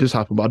hope it does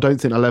happen, but I don't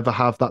think I'll ever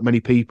have that many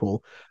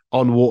people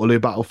on Waterloo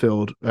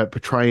battlefield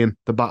portraying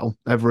the battle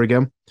ever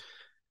again.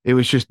 It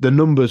was just, the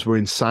numbers were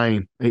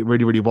insane. It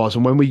really, really was.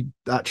 And when we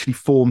actually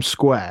formed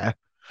square,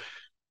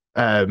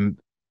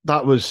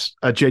 that was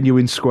a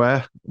genuine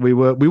square. We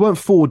weren't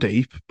 4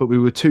 deep, but we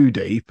were 2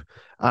 deep,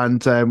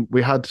 and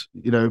we had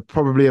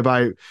probably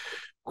about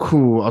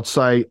I'd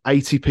say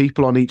 80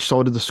 people on each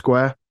side of the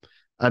square,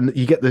 and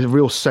you get the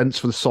real sense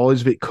for the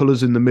size of it.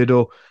 Colours in the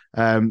middle.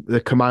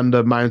 The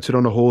commander mounted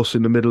on a horse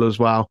in the middle as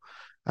well,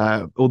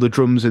 all the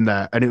drums in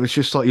there. And it was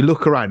just like, you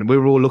look around and we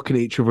were all looking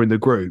at each other in the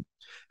group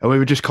and we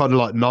were just kind of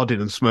like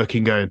nodding and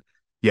smirking going,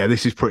 yeah,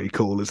 this is pretty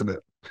cool, isn't it?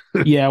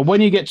 Yeah,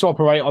 when you get to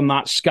operate on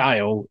that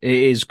scale, it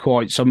is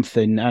quite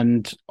something.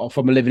 And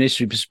from a living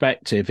history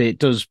perspective, it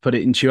does put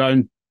it into your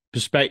own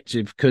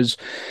perspective, because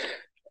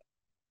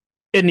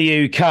in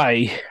the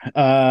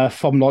UK,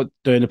 from like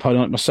doing a pony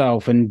like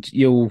myself, and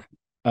you'll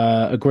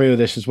agree with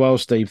this as well,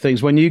 Steve,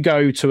 things when you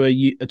go to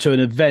an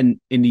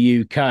event in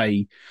the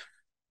UK,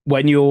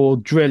 when you're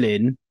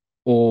drilling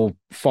or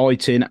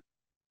fighting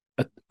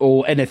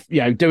or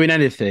anything, doing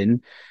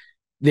anything,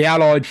 the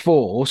Allied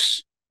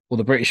force or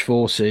the British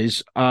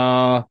forces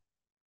are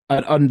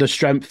an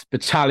understrength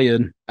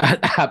battalion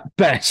at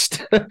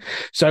best.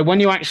 So when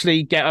you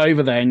actually get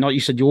over there, and like you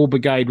said, your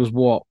brigade was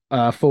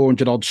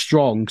 400 odd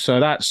strong. So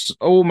that's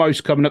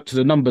almost coming up to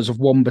the numbers of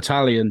one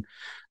battalion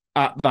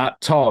at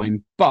that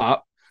time.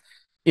 But,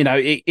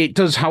 it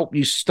does help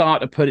you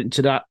start to put it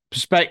into that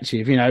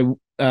perspective.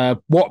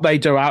 What they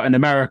do out in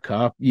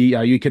America,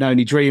 you can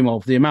only dream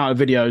of. The amount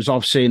of videos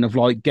I've seen of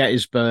like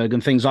Gettysburg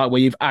and things like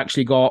where you've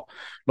actually got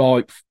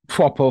like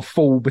proper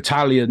full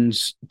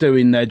battalions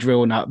doing their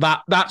drill now.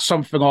 That's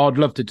something I'd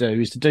love to do,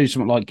 is to do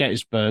something like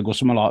Gettysburg or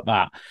something like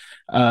that,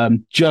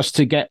 just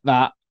to get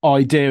that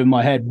idea in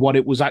my head what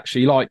it was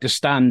actually like to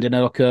stand in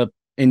a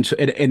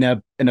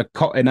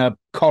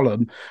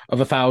column of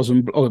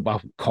 1,000,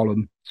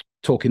 column,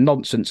 talking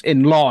nonsense,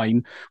 in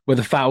line with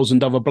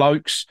 1,000 other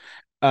blokes,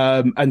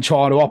 and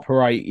trying to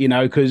operate,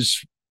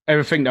 because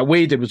everything that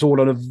we did was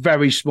all on a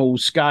very small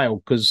scale,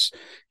 because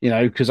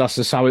that's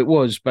just how it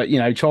was. But,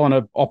 trying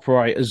to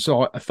operate as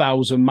like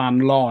 1,000-man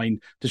line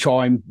to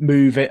try and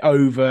move it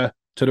over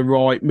to the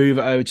right, move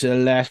it over to the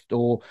left,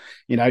 or,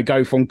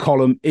 go from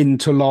column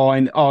into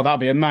line. Oh, that'd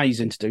be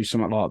amazing to do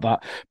something like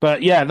that.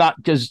 But yeah,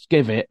 that does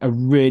give it a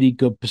really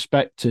good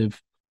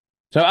perspective.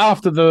 So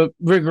after the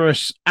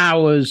rigorous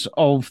hours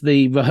of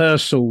the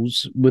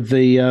rehearsals with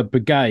the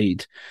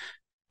brigade,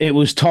 it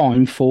was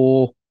time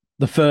for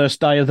the first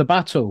day of the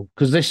battle,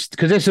 because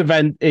this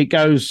event, it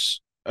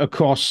goes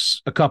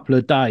across a couple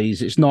of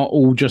days. It's not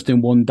all just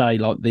in one day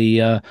like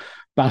the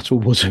battle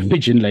was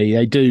originally.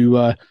 They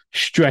do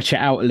stretch it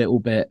out a little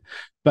bit.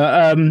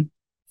 But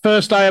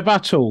first day of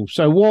battle.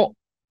 So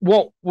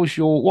what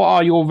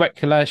are your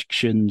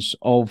recollections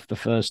of the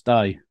first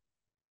day?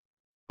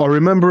 I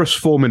remember us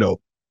forming up,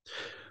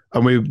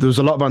 and there was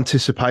a lot of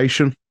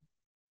anticipation.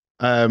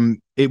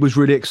 It was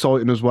really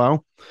exciting as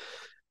well,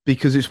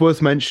 because it's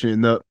worth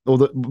mentioning that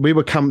although we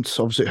were camped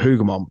obviously at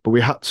Hougoumont, but we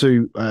had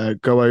to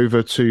go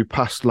over to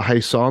past La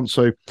Haye-Sainte.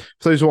 So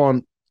for those who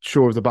aren't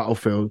sure of the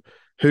battlefield,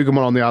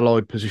 Hougoumont on the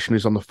Allied position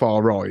is on the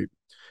far right.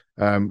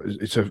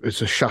 It's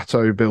a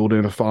chateau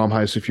building, a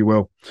farmhouse, if you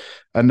will.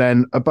 And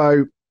then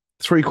about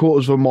 3/4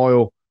 of a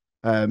mile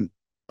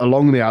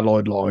along the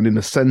Allied line in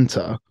the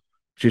centre,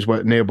 which is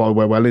nearby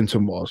where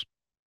Wellington was,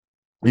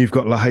 you've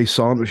got La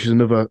Haye-Sainte, which is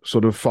another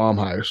sort of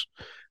farmhouse.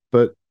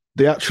 But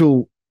the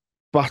actual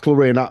battle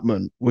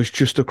reenactment was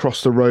just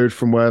across the road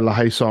from where La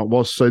Haye-Sainte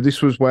was. So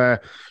this was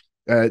where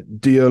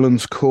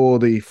D'Erlon's Corps,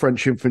 the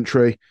French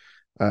infantry,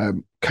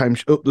 came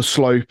up the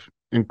slope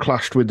and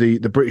clashed with the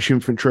British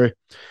infantry.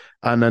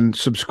 And then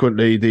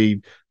subsequently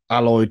the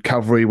Allied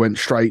cavalry went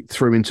straight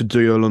through into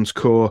D'Erlon's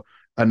Corps,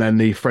 and then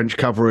the French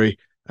cavalry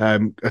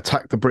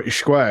attacked the British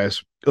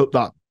squares up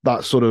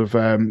that sort of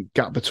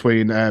gap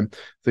between, I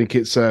think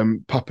it's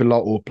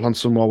Papillotte or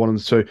Plancenoit, one of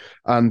the two,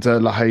 and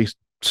La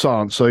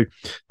Haye-Sainte. So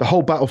the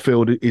whole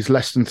battlefield is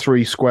less than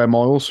 3 square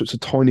miles, so it's a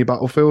tiny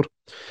battlefield.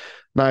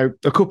 Now,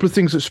 a couple of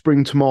things that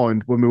spring to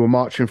mind when we were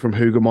marching from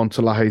Hougoumont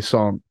to La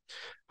Haye-Sainte,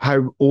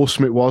 how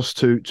awesome it was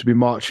to be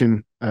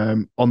marching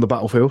on the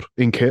battlefield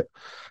in kit.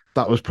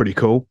 That was pretty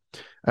cool.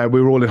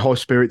 We were all in high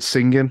spirits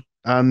singing,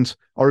 and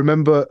I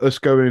remember us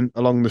going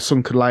along the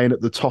sunken lane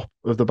at the top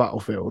of the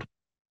battlefield,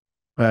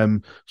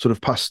 sort of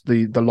past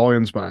the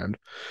Lions Band.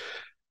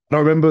 And I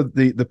remember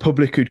the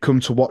public who'd come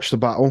to watch the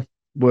battle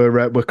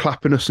were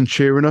clapping us and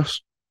cheering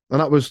us, and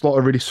that was like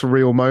a really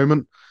surreal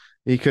moment.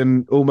 You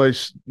can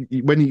almost,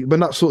 when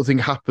that sort of thing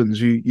happens,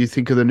 you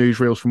think of the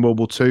newsreels from World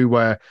War II,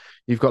 where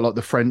you've got like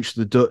the French,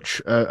 the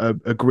Dutch are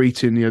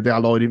greeting the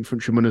Allied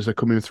infantrymen as they're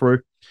coming through.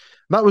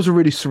 And that was a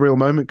really surreal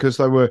moment, because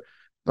they were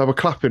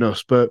clapping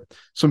us, but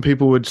some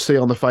people would see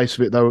on the face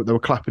of it they were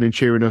clapping and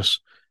cheering us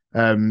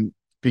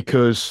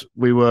because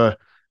we were.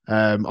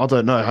 I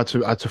don't know how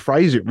to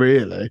phrase it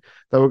really.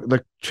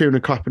 They're cheering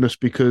and clapping us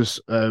because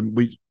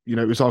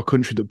it was our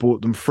country that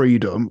brought them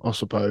freedom, I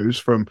suppose,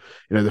 from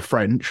the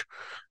French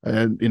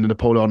in the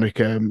Napoleonic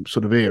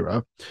sort of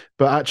era.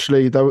 But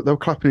actually, they were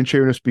clapping and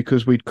cheering us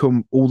because we'd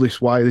come all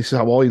this way. This is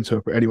how I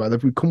interpret it anyway.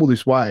 We'd come all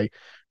this way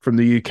from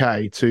the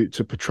UK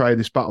to portray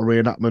this battle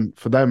reenactment.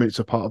 For them, it's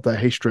a part of their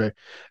history,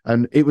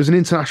 and it was an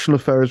international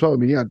affair as well. I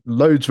mean, you had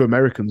loads of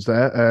Americans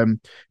there.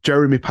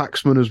 Jeremy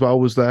Paxman as well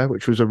was there,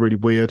 which was a really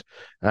weird.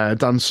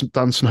 Dan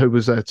Snow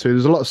was there too.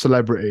 There's a lot of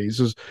celebrities.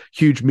 There's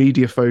huge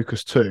media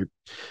focus too.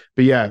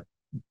 But yeah,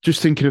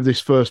 just thinking of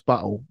this first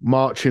battle,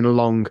 marching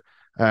along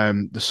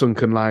the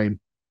sunken lane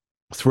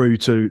through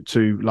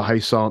to La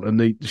Haye-Sainte, and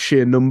the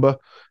sheer number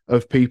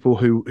of people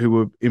who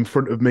were in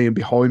front of me and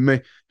behind me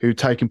who were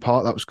taking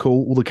part. That was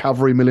cool. All the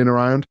cavalry milling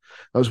around.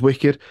 That was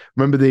wicked.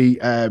 Remember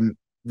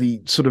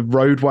the sort of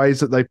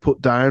roadways that they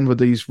put down with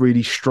these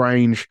really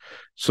strange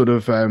sort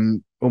of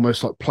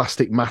almost like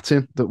plastic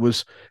matting that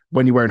was,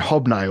 when you're wearing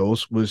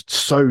hobnails, was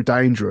so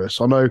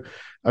dangerous. I know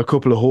a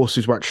couple of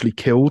horses were actually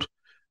killed.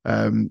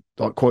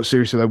 Like quite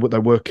seriously, they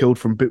were killed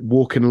from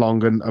walking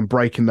along and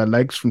breaking their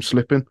legs from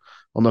slipping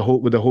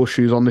on with the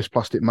horseshoes on this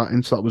plastic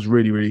matting. So that was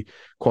really, really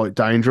quite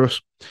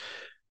dangerous.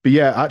 But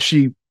yeah,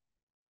 actually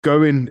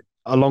going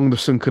along the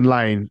sunken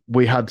lane,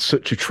 we had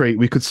such a treat.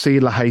 We could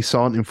see La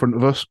Haye-Sainte in front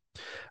of us,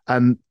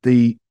 and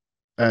the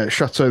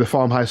chateau, the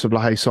farmhouse of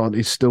La Haye-Sainte,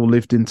 is still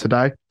lived in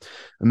today.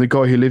 And the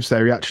guy who lives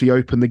there, he actually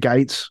opened the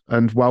gates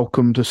and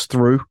welcomed us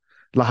through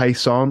La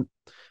Haye-Sainte.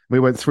 We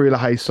went through La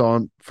Haye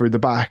Sainte, through the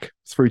back,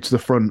 through to the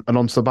front, and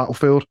onto the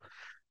battlefield.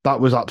 That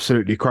was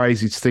absolutely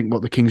crazy to think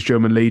what the King's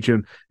German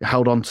Legion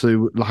held on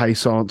to La Haye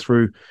Sainte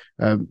through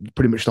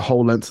pretty much the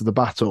whole length of the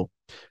battle,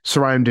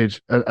 surrounded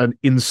and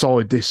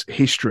inside this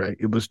history.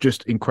 It was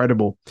just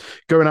incredible.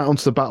 Going out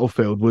onto the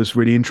battlefield was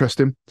really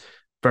interesting,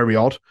 very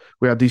odd.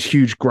 We had these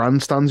huge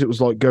grandstands. It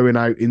was like going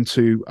out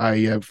into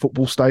a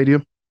football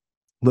stadium,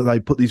 that they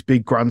put these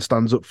big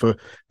grandstands up for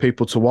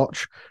people to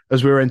watch.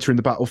 As we were entering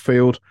the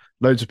battlefield,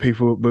 loads of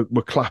people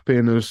were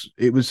clapping. As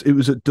it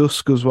was at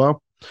dusk as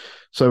well.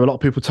 So a lot of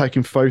people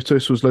taking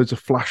photos. There was loads of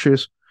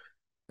flashes.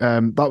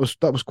 That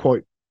was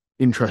quite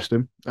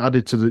interesting.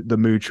 Added to the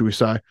mood, shall we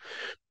say?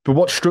 But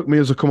what struck me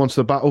as I come onto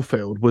the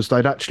battlefield was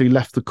they'd actually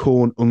left the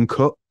corn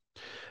uncut,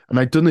 and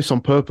they'd done this on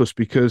purpose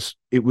because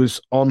it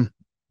was on,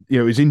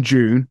 it was in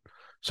June,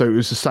 so it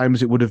was the same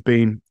as it would have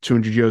been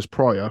 200 years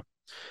prior,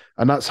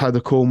 and that's how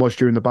the corn was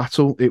during the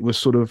battle. It was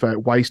sort of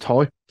waist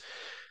high.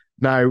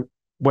 Now,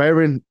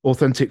 wearing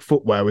authentic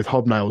footwear with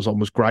hobnails on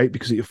was great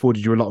because it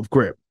afforded you a lot of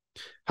grip.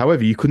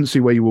 However, you couldn't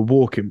see where you were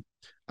walking.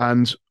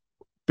 And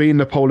being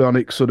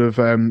Napoleonic sort of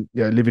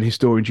living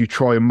historians, you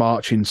try and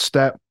march in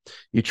step,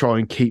 you try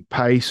and keep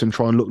pace and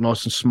try and look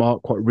nice and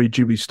smart, quite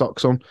rigid with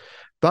stocks on.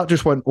 That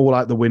just went all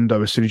out the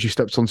window as soon as you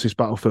stepped onto this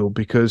battlefield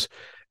because,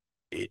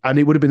 and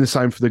it would have been the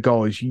same for the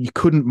guys, you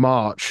couldn't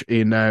march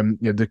in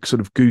the sort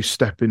of goose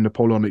step in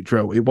Napoleonic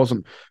drill. It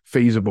wasn't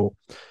feasible.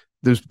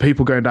 There's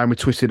people going down with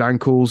twisted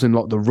ankles in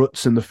like the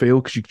ruts in the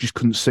field because you just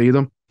couldn't see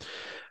them.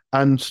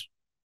 And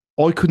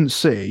I couldn't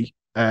see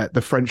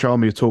the French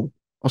army at all.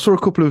 I saw a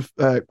couple of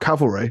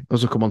cavalry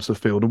as I come onto the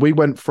field, and we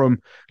went from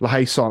La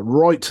Haye Sainte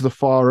right to the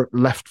far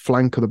left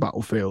flank of the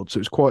battlefield. So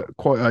it's quite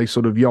a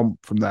sort of yomp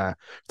from there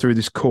through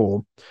this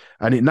corps,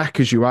 and it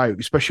knackers you out,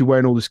 especially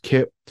wearing all this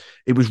kit.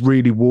 It was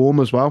really warm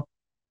as well,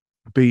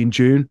 being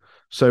June.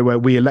 So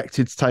we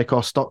elected to take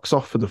our stocks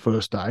off for the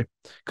first day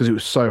because it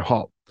was so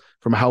hot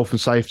from a health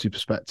and safety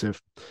perspective.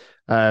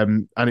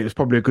 And it was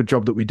probably a good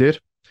job that we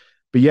did.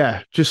 But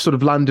yeah, just sort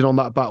of landing on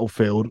that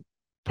battlefield,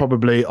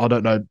 probably,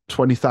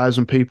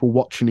 20,000 people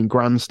watching in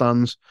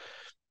grandstands.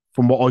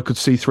 From what I could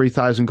see,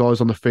 3,000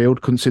 guys on the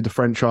field. Couldn't see the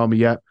French army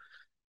yet.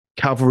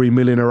 Cavalry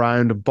milling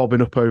around and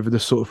bobbing up over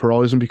this sort of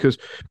horizon. Because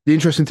the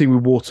interesting thing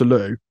with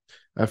Waterloo,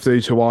 for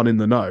those who aren't in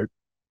the know,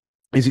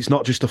 is it's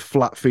not just a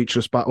flat,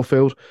 featureless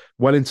battlefield.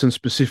 Wellington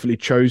specifically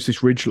chose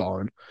this ridge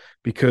line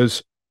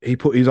because he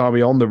put his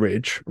army on the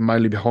ridge,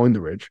 mainly behind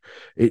the ridge.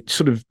 It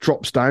sort of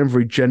drops down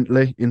very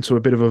gently into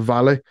a bit of a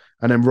valley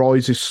and then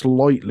rises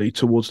slightly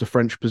towards the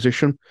French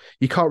position.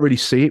 You can't really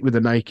see it with the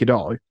naked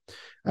eye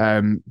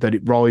that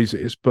it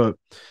rises, but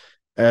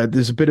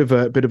there's a bit of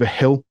a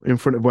hill in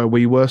front of where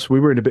we were, so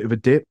we were in a bit of a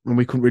dip and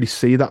we couldn't really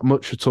see that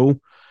much at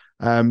all.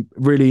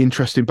 Really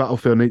interesting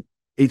battlefield. And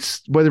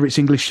it's whether it's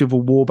English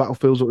Civil War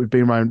battlefields that we've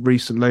been around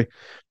recently,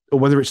 or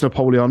whether it's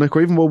Napoleonic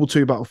or even World War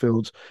II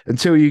battlefields,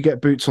 until you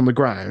get boots on the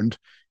ground,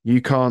 you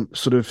can't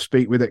sort of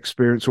speak with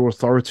experience or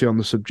authority on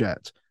the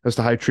subject as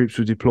to how troops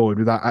were deployed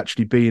without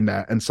actually being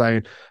there and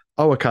saying,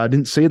 oh, okay, I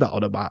didn't see that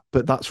on a map,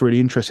 but that's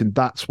really interesting.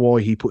 That's why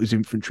he put his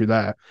infantry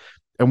there.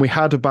 And we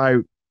had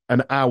about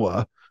an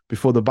hour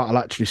before the battle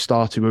actually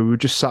started where we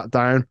just sat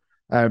down,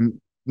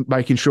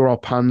 making sure our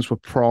pans were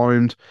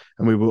primed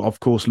and we were, of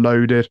course,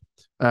 loaded,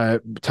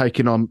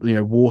 taking on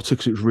water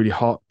because it was really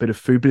hot, bit of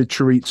food, bit of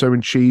chorizo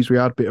and cheese we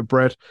had, bit of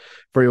bread,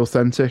 very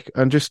authentic,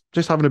 and just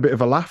having a bit of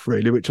a laugh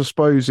really, which I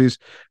suppose is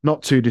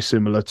not too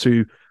dissimilar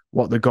to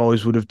what the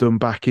guys would have done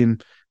back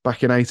in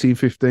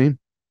 1815.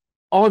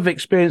 I've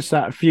experienced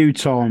that a few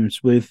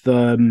times with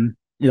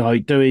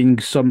doing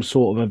some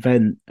sort of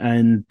event,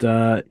 and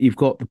you've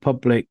got the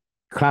public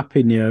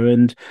clapping you,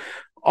 and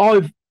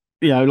I've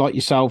like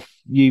yourself,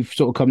 you've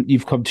come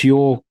to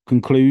your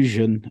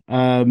conclusion,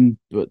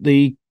 but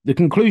the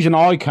conclusion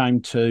I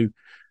came to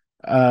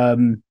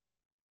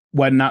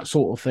when that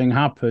sort of thing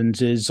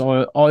happens is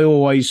I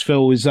always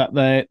feel is that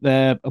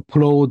they're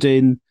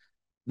applauding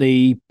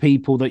the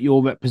people that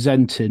you're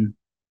representing,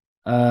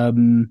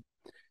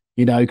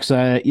 because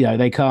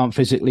they can't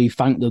physically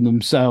thank them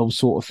themselves,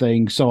 sort of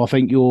thing. So I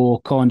think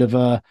you're kind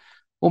of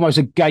almost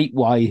a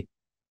gateway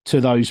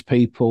to those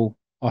people.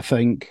 I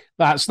think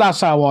that's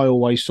how I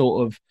always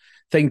sort of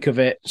think of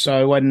it.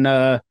 So when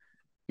the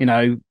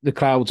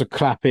crowds are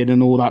clapping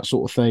and all that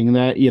sort of thing,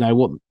 they're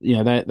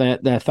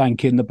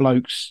thanking the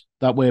blokes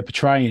that we're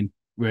portraying,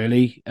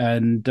 really.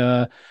 And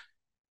in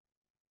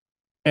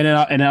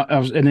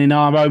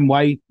our own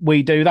way,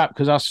 we do that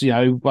because that's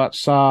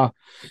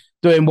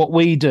doing what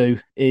we do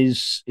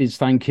is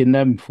thanking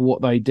them for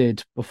what they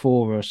did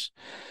before us.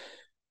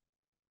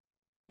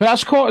 But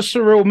that's quite a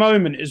surreal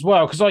moment as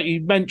well, because like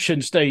you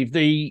mentioned, Steve,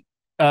 the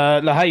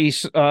La Haye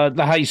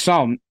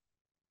Sainte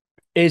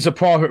is a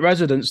private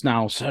residence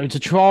now. So to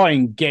try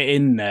and get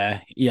in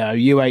there,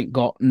 you ain't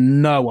got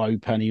no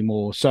hope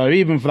anymore. So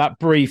even for that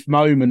brief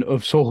moment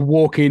of sort of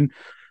walking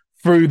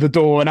through the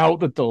door and out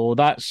the door,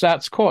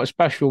 that's quite a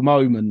special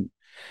moment.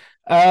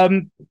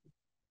 So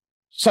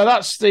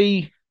that's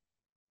the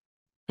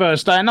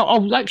first day. And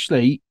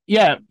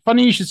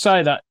funny you should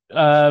say that.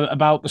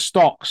 about the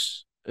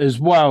stocks as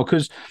well,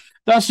 because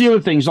that's the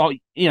other things.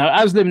 Like,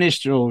 as living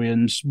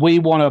historians, we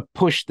want to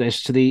push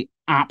this to the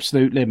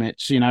absolute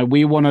limits.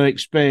 We want to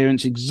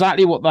experience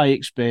exactly what they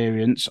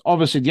experience.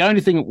 Obviously, the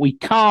only thing that we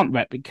can't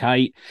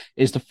replicate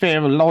is the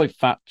fear of life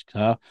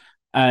factor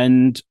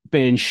and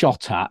being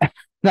shot at.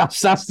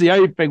 That's the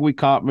only thing we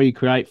can't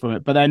recreate from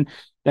it. But then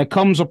there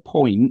comes a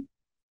point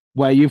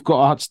where you've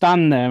got to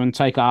stand there and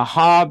take a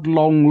hard,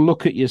 long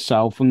look at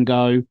yourself and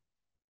go,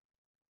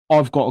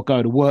 I've got to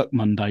go to work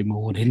Monday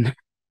morning.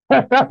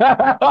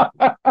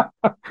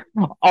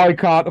 I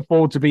can't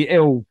afford to be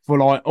ill for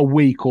like a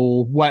week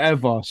or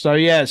whatever. So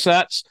that's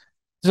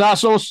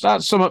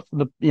something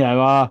for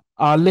the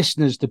our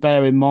listeners to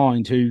bear in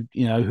mind who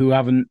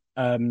haven't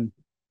done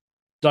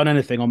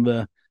anything on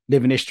the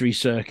living history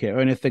circuit or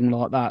anything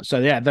like that.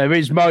 So there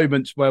is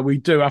moments where we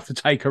do have to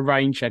take a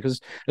rain check. As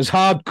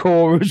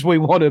hardcore as we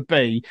want to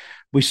be,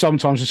 we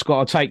sometimes just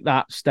got to take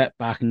that step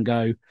back and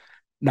go,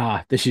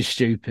 nah, this is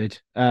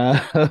stupid.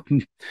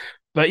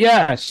 But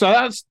yeah,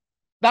 so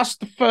that's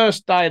the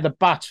first day of the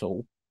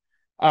battle.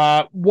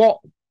 What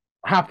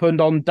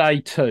happened on day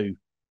 2?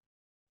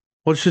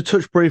 Well, just to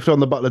touch briefly on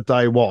the battle of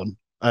day 1,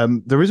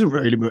 there isn't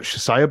really much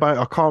to say about it.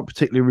 I can't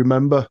particularly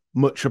remember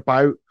much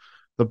about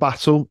the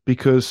battle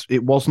because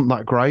it wasn't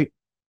that great.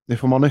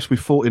 If I'm honest, we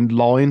fought in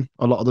line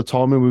a lot of the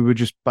time and we were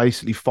just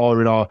basically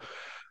firing our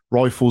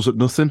rifles at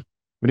nothing.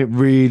 We didn't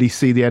really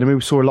see the enemy.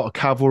 We saw a lot of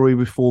cavalry.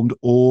 We formed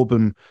orb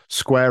and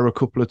square a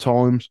couple of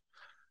times,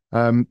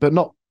 but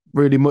not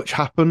really much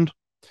happened.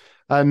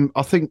 And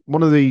I think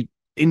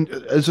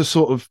as a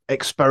sort of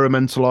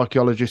experimental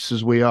archaeologists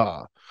as we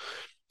are,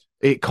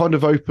 it kind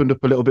of opened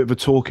up a little bit of a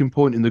talking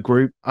point in the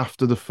group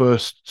after the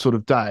first sort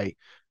of day,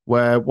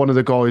 where one of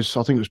the guys,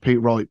 I think it was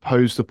Pete Wright,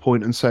 posed the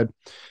point and said,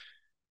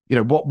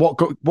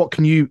 what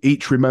can you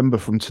each remember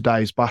from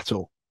today's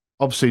battle?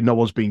 Obviously, no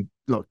one's been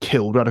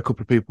killed. We had a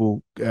couple of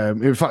people.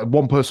 In fact,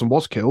 one person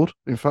was killed.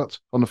 In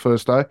fact, on the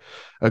first day,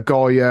 a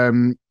guy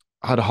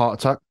had a heart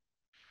attack.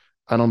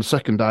 And on the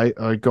second day,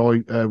 a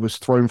guy was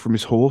thrown from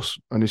his horse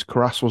and his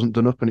cuirass wasn't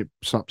done up and it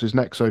snapped his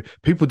neck. So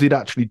people did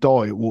actually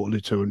die at Waterloo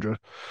 200.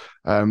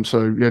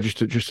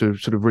 Just to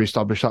sort of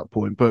reestablish that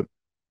point. But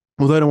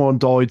although no one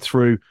died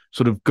through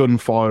sort of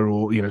gunfire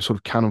or, sort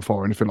of cannon fire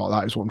or anything like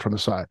that is what I'm trying to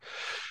say.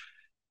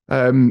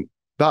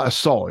 That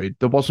aside,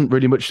 there wasn't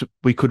really much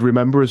we could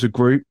remember as a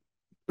group.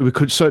 We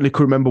certainly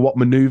could remember what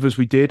maneuvers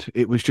we did.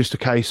 It was just a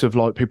case of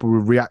like people were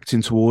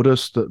reacting to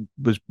orders that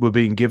were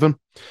being given.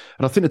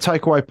 And I think the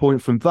takeaway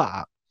point from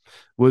that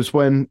was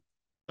when,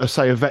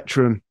 say, a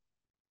veteran,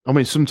 I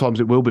mean, sometimes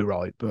it will be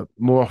right, but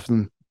more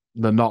often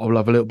than not, I'll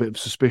have a little bit of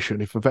suspicion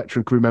if a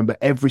veteran can remember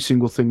every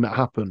single thing that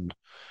happened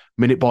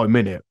minute by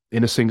minute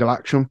in a single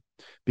action,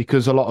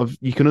 because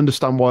you can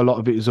understand why a lot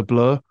of it is a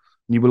blur and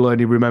you will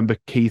only remember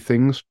key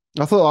things.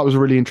 I thought that was a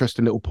really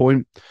interesting little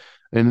point.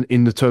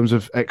 In the terms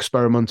of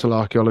experimental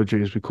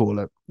archaeology, as we call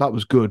it, that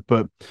was good.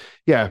 But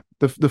yeah,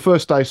 the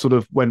first day sort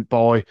of went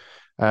by.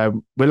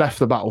 We left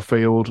the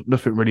battlefield.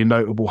 Nothing really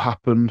notable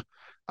happened,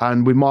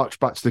 and we marched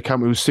back to the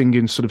camp. We were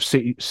singing sort of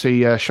sea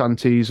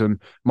shanties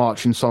and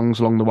marching songs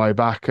along the way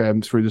back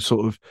through the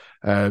sort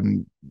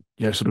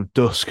of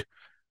dusk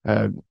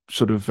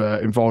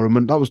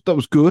environment. That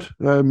was good.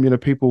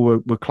 People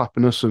were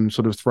clapping us and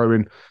sort of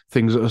throwing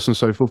things at us and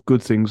so forth.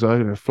 Good things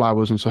though,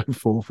 flowers and so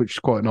forth, which is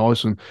quite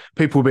nice. And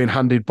people were being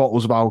handed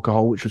bottles of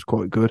alcohol, which was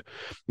quite good.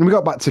 And we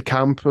got back to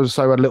camp. As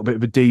I say, we had a little bit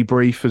of a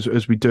debrief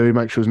as we do,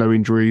 make sure there's no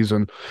injuries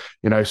and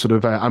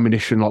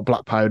ammunition like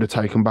black powder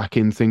taken back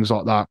in, things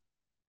like that.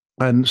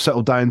 And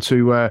settled down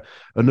to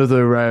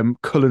another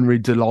culinary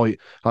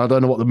delight. I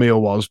don't know what the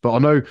meal was, but I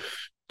know.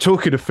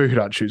 Talking of food,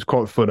 actually, it's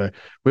quite funny.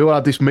 We all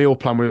had this meal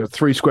plan with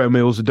 3 square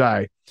meals a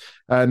day.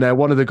 And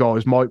one of the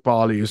guys, Mike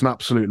Barley, who's an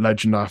absolute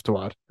legend, I have to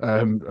add,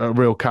 a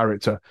real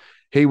character.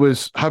 He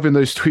was having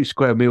those 3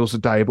 square meals a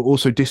day, but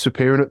also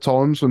disappearing at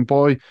times. And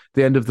by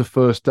the end of the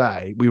first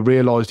day, we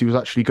realised he was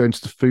actually going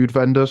to the food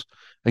vendors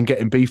and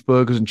getting beef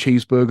burgers and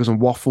cheeseburgers and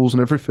waffles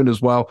and everything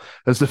as well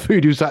as the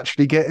food he was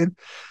actually getting.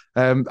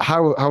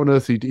 How on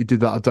earth he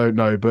did that, I don't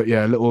know. But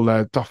yeah, a little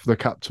doff of the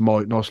cap to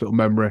Mike, nice little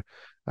memory.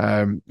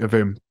 Of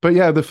him. But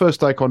yeah, the first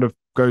day kind of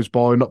goes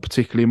by, not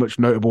particularly much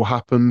notable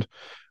happened.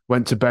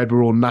 Went to bed,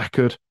 we're all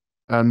knackered.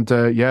 And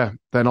then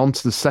on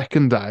to the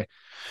second day.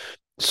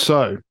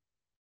 So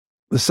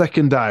the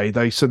second day,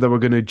 they said they were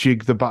going to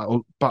jig the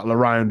battle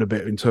around a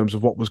bit in terms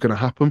of what was going to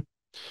happen,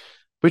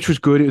 which was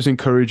good. It was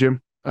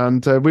encouraging.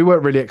 And we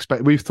weren't really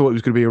expecting, we thought it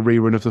was going to be a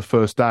rerun of the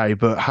first day,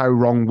 but how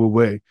wrong were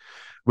we?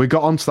 We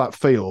got onto that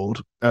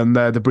field and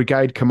the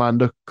brigade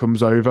commander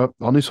comes over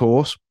on his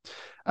horse.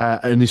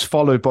 And he's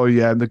followed by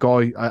the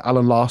guy,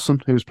 Alan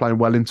Larson, who was playing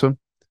Wellington.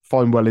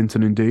 Fine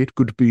Wellington indeed.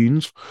 Good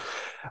beans.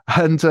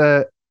 And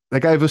they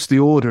gave us the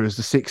order as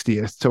the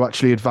 60th to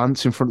actually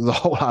advance in front of the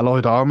whole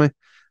Allied army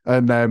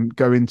and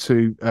go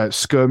into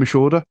skirmish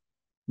order,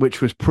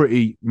 which was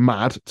pretty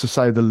mad, to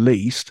say the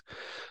least.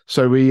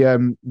 So we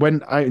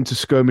went out into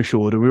skirmish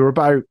order. We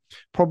were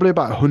probably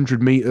about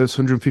 100 metres,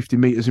 150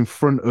 metres in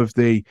front of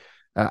the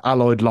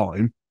Allied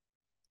line.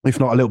 if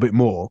not a little bit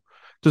more.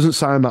 Doesn't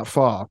sound that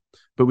far,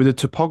 but with the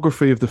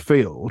topography of the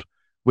field,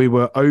 we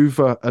were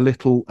over a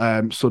little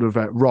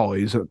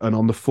rise and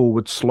on the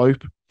forward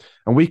slope,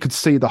 and we could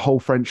see the whole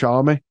French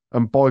army.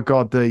 And by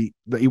God,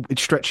 it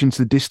stretched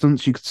into the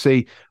distance. You could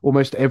see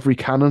almost every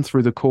cannon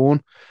through the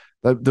corn.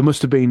 There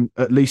must have been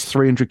at least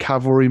 300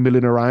 cavalry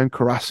milling around,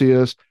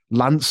 cuirassiers,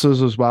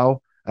 lancers as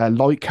well,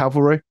 light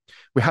cavalry.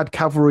 We had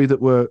cavalry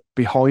that were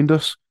behind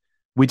us.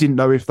 We didn't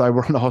know if they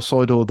were on our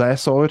side or their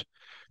side,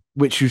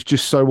 which was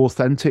just so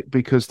authentic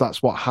because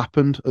that's what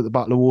happened at the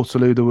Battle of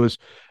Waterloo. There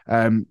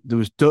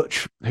was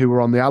Dutch who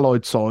were on the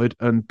Allied side,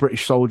 and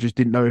British soldiers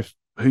didn't know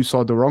whose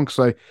side they were on because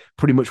they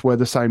pretty much wear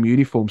the same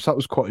uniform. So that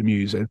was quite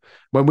amusing.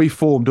 When we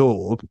formed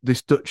Orb,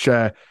 this Dutch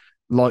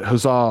like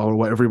Hussar or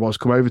whatever he was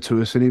come over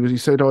to us, and he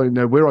said, "Oh,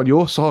 no, we're on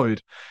your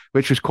side,"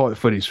 which was quite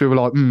funny. So we were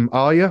like,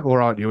 "Are you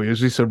or aren't you? Is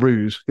this a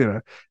ruse?"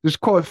 It was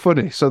quite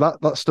funny. So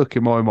that stuck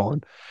in my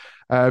mind.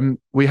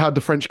 We had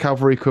the French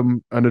cavalry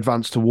come and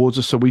advance towards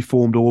us, so we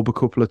formed Orb a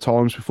couple of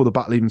times before the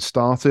battle even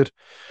started.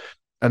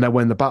 And then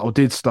when the battle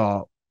did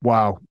start,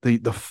 wow,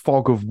 the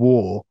fog of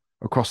war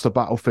across the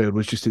battlefield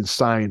was just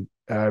insane.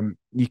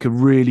 You could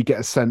really get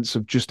a sense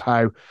of just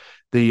how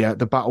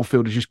the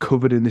battlefield is just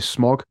covered in this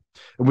smog.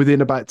 And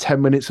within about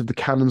 10 minutes of the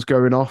cannons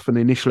going off and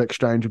the initial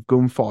exchange of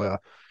gunfire,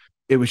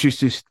 it was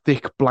just this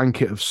thick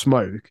blanket of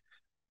smoke.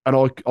 And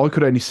I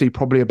could only see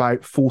probably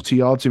about 40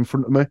 yards in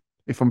front of me,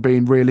 if I'm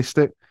being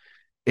realistic.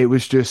 It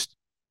was just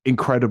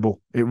incredible.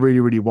 It really,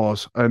 really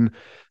was. And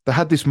they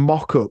had this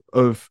mock-up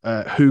of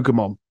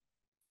Hougoumont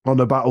on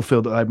the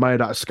battlefield that they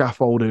made out of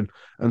scaffolding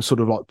and sort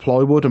of like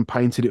plywood and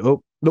painted it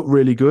up. Looked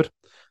really good.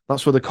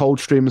 That's where the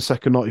Coldstream and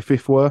 2nd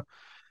 95th were.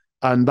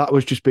 And that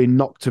was just being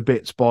knocked to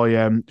bits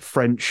by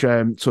French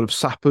sort of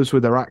sappers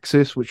with their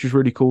axes, which was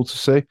really cool to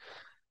see.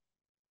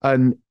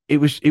 And it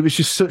was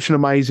just such an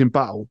amazing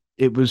battle.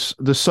 There's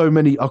so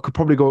many, I could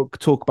probably go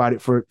talk about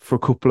it for a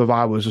couple of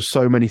hours. There's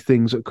so many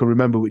things that I can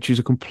remember, which is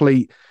a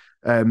complete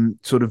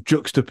sort of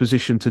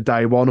juxtaposition to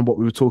day one and what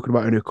we were talking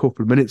about only a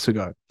couple of minutes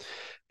ago.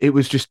 It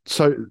was just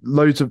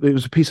it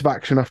was a piece of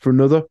action after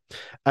another.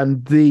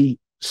 And the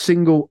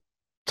single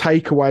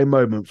takeaway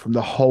moment from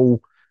the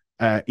whole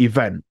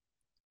event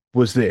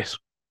was this.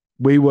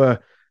 We were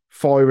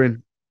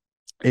firing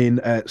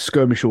in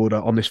skirmish order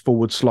on this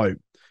forward slope,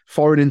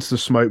 firing into the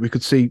smoke. We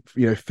could see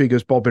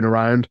figures bobbing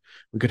around.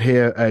 We could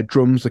hear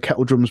drums, the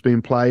kettle drums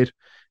being played,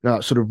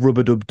 that sort of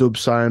rubber dub dub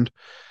sound.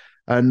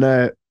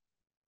 And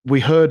we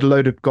heard a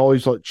load of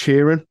guys like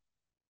cheering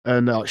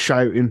and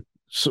shouting.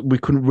 So we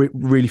couldn't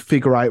really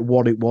figure out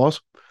what it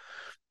was.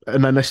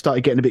 And then they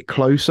started getting a bit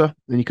closer,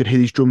 and you could hear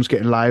these drums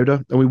getting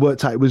louder. And we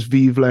worked out it was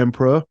Vive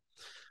l'Empereur.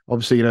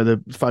 Obviously,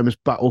 the famous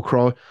battle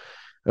cry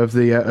of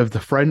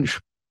the French.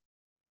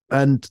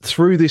 And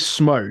through this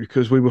smoke,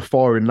 as we were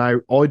firing,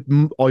 now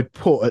I'd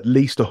put at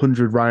least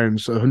 100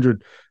 rounds,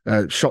 100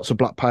 shots of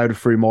black powder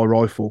through my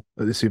rifle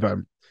at this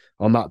event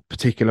on that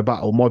particular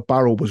battle. My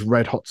barrel was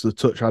red hot to the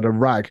touch. I had a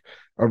rag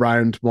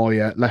around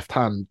my left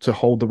hand to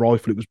hold the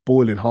rifle. It was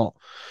boiling hot.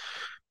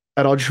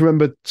 And I just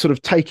remember sort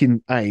of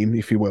taking aim,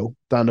 if you will,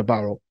 down the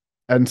barrel.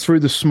 And through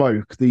the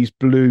smoke, these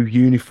blue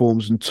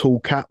uniforms and tool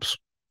caps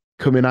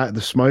coming out of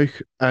the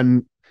smoke.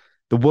 And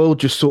the world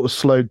just sort of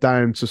slowed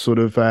down to sort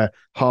of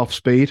half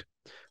speed.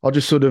 I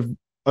just sort of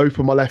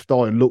opened my left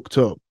eye and looked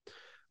up.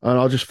 And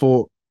I just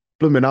thought,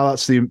 blooming hell,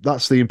 that's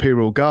the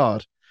Imperial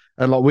Guard.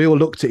 And like we all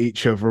looked at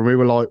each other and we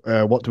were like,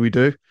 what do we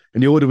do?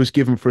 And the order was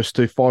given for us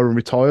to fire and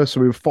retire.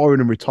 So we were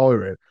firing and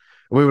retiring.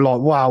 And we were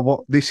like,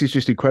 wow, this is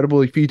just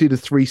incredible. If you did a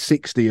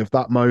 360 of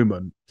that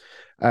moment,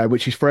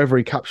 which is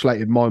forever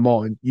encapsulated in my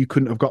mind, you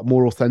couldn't have got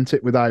more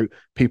authentic without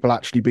people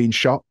actually being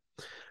shot.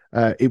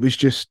 It was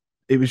just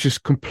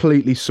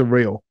completely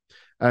surreal.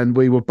 And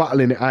we were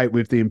battling it out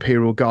with the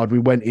Imperial Guard. We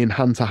went in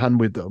hand to hand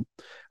with them.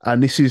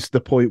 And this is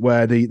the point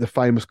where the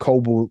famous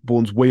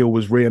Colborne's wheel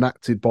was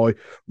reenacted by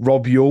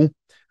Rob Ewell.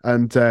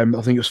 And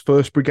I think it was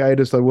 1st Brigade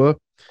as they were.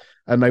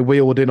 And they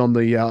wheeled in on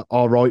the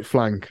our right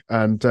flank.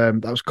 And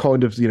that was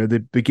kind of,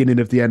 the beginning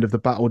of the end of the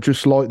battle,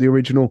 just like the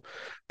original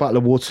Battle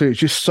of Waterloo. It's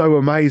just so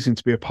amazing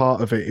to be a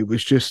part of it. It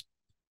was just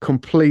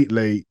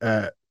completely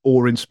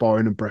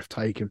awe-inspiring and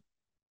breathtaking.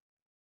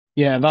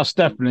 Yeah, that's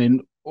definitely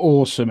an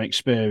awesome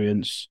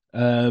experience.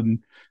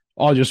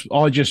 I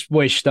just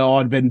wish that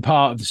I'd been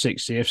part of the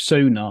 60th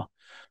sooner.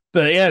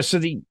 But yeah, so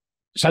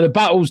the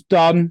battle's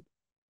done,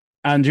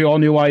 and you're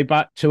on your way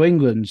back to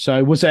England.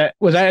 So was there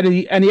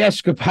any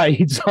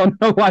escapades on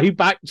the way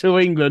back to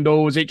England,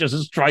 or was it just a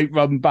straight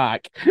run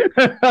back?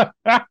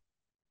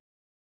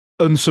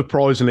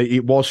 Unsurprisingly,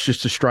 it was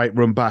just a straight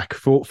run back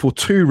for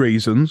two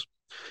reasons.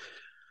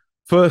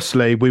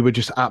 Firstly, we were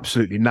just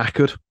absolutely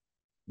knackered.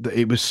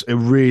 It was a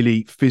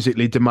really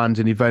physically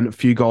demanding event. A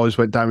few guys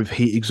went down with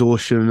heat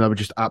exhaustion and they were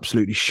just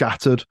absolutely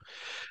shattered.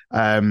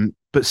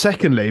 But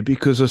secondly,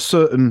 because a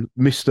certain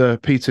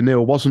Mr. Peter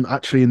Neal wasn't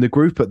actually in the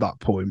group at that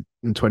point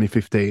in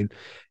 2015,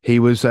 he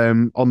was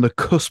on the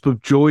cusp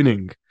of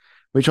joining,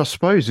 which I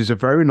suppose is a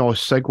very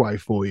nice segue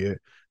for you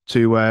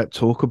to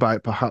talk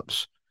about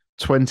perhaps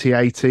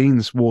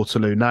 2018's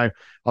Waterloo. Now,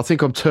 I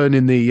think I'm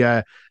turning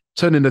the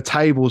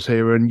tables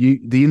here, and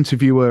the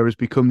interviewer has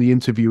become the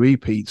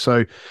interviewee, Pete.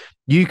 So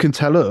you can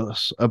tell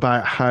us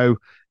about how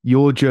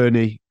your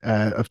journey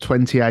of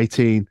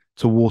 2018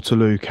 to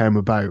Waterloo came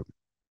about.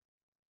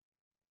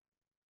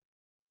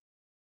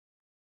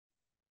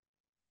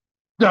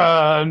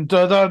 Dun,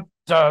 dun, dun,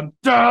 dun,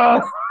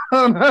 dun.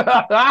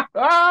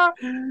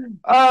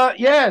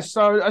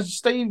 So as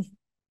Steve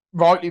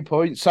rightly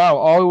points out,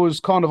 I was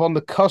kind of on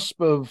the cusp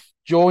of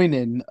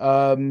joining.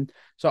 So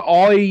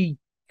I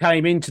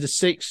came into the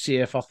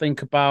 60th, I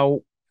think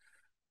about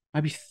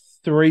maybe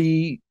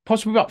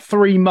possibly about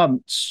 3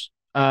 months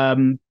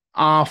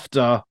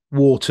after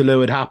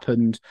Waterloo had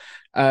happened.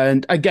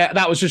 And again,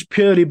 that was just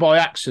purely by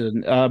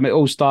accident. It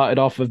all started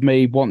off with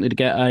me wanting to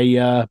get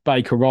a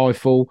Baker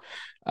rifle.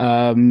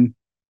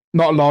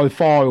 Not a live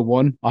fire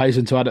one, I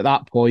hasten to add at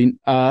that point.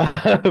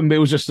 It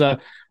was just a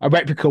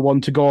replica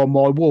one to go on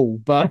my wall.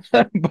 But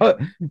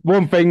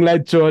one thing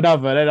led to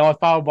another. Then I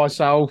found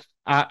myself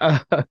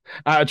at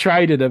a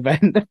trading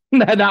event.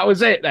 And that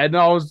was it then.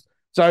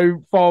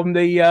 So from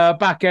the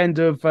back end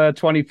of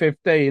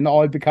 2015,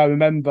 I became a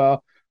member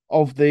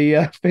of the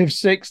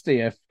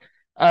 5th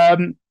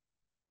 60th.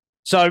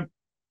 So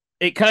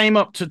it came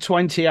up to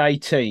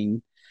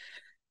 2018.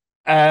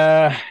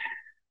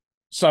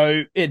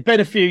 So it'd been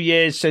a few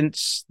years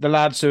since the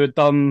lads who had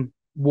done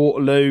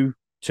Waterloo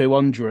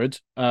 200,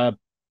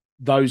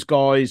 those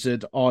guys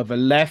had either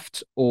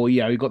left or,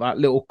 you got that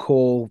little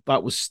core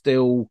that was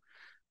still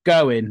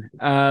going.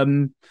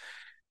 And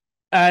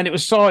it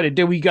was decided,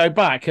 do we go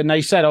back? And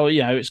they said,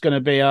 it's going to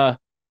be a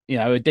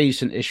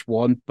decent-ish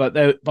one. But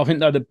I think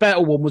the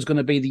better one was going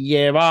to be the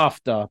year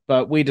after.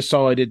 But we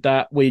decided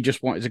that we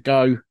just wanted to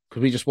go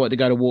because we just wanted to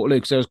go to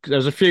Waterloo because there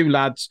was a few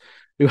lads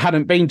who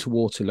hadn't been to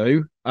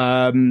Waterloo.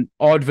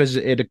 I'd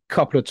visited a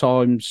couple of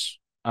times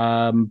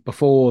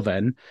before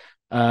then.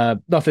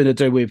 Nothing to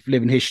do with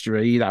living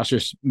history. That's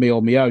just me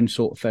on my own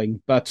sort of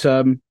thing. But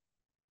and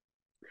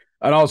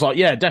I was like,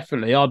 yeah,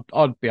 definitely,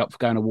 I'd be up for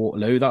going to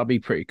Waterloo. That'd be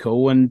pretty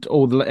cool. And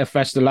all the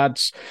Festa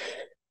lads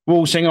were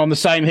all singing on the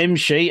same hymn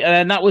sheet,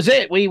 and that was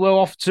it. We were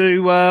off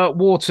to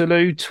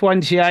Waterloo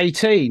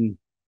 2018.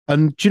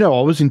 And I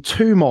was in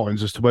two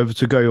minds as to whether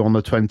to go on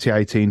the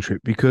 2018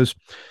 trip because,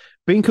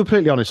 being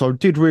completely honest, I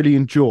did really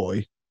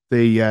enjoy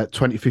the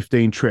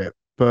 2015 trip,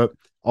 but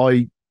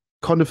I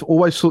kind of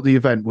always thought the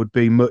event would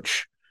be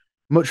much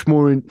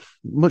more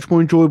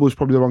enjoyable is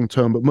probably the wrong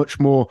term, but much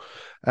more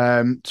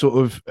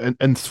sort of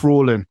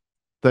enthralling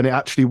than it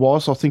actually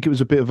was. I think it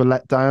was a bit of a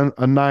letdown.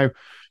 And now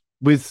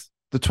with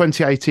the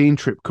 2018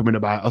 trip coming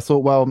about, I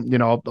thought, well,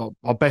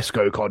 I'll best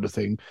go kind of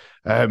thing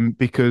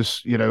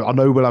because, I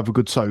know we'll have a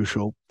good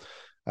social,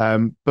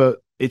 but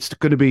it's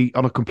going to be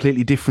on a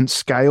completely different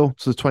scale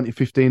to the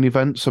 2015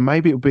 event. So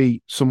maybe it'll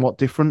be somewhat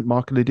different,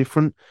 markedly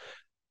different.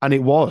 And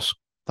it was,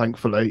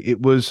 thankfully.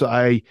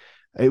 I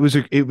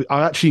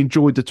actually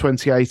enjoyed the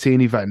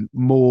 2018 event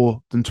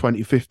more than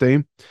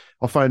 2015.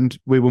 I found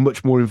we were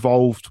much more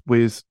involved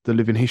with the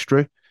living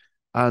history,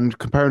 and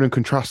comparing and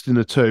contrasting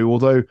the two,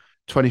 although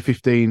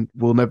 2015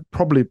 will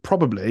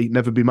probably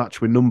never be matched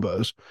with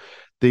numbers,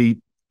 the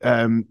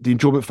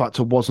enjoyment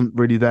factor wasn't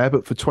really there.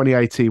 But for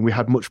 2018, we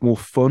had much more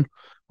fun.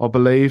 I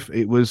believe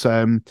it was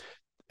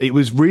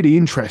really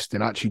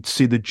interesting actually to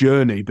see the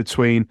journey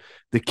between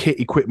the kit,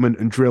 equipment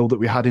and drill that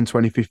we had in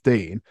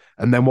 2015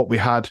 and then what we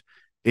had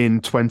in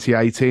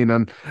 2018.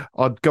 And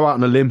I'd go out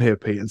on a limb here,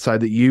 Pete, and say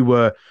that you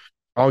were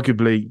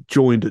arguably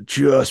joined at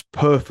just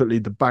perfectly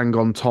the bang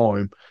on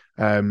time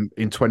in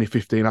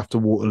 2015 after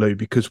Waterloo,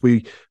 because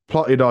we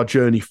plotted our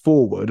journey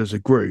forward as a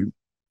group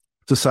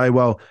to say,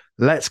 well,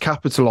 let's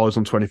capitalise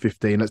on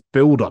 2015, let's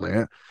build on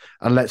it,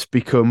 and let's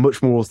become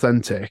much more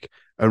authentic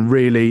and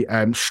really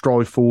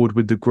strive forward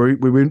with the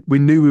group. We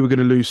knew we were going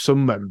to lose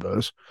some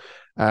members,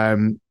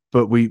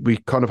 but we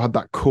kind of had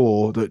that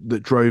core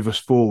that drove us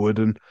forward,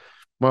 and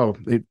well,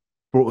 it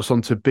brought us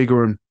on to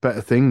bigger and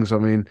better things. I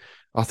mean,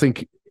 I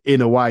think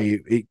in a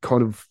way it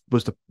kind of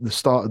was the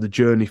start of the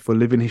journey for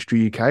Living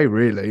History UK,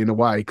 really, in a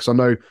way, because I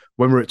know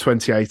when we were at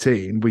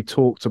 2018, we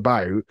talked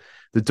about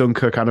the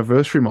Dunkirk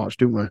anniversary march,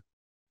 didn't we?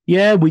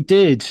 Yeah, we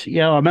did.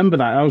 Yeah, I remember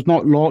that. That was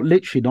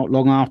literally not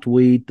long after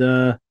we'd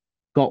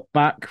got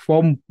back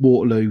from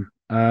Waterloo.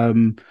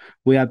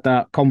 We had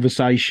that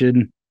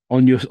conversation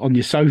on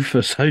your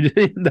sofa. So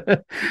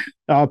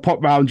I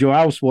popped round your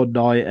house one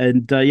night,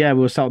 and we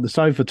were sat on the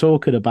sofa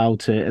talking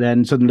about it, and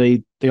then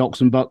suddenly the Ox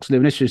and Bucks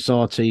Living History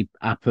Society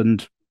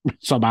happened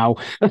somehow.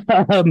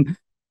 I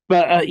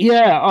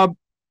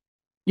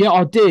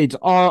did.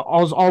 I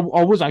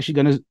was actually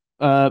going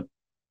to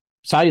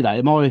say that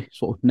in my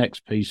sort of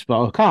next piece,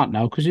 but I can't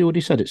now because you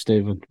already said it,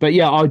 Stephen. But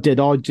yeah, I did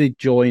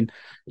join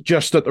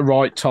just at the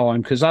right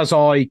time, because as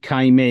I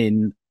came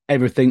in,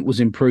 everything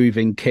was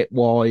improving kit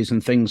wise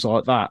and things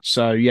like that.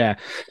 So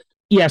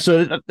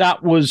so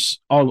that was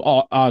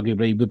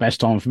arguably the best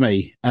time for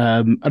me,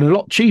 and a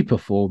lot cheaper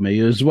for me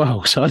as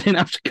well. So I didn't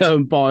have to go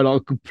and buy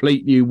like a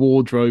complete new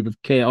wardrobe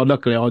of kit.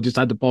 Luckily, I just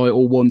had to buy it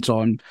all one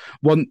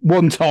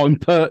time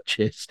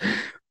purchase.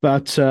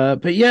 But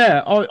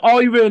yeah,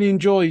 I really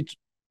enjoyed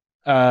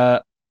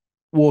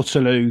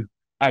Waterloo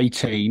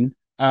 18.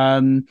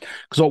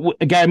 Because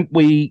again,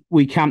 we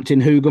camped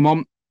in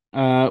Hougoumont,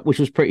 which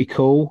was pretty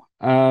cool.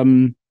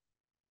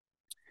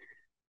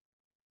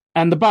 And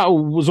the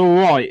battle was all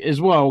right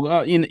as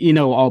well. You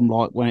know what I'm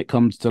like when it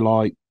comes to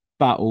like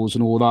battles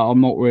and all that.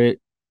 I'm not really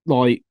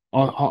like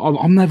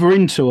I'm never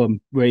into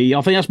them. Really,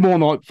 I think that's more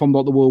like from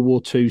like the World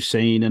War II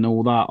scene and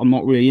all that. I'm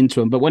not really into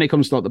them. But when it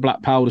comes to like the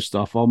black powder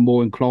stuff, I'm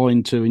more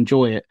inclined to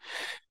enjoy it.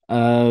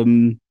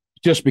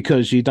 Just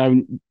because you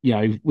don't,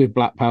 with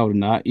black powder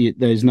and that,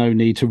 there's no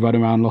need to run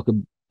around like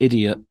an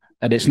idiot.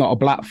 And it's not a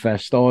black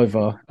fest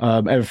either.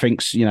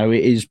 Everything's, it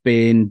is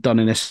being done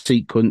in a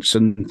sequence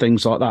and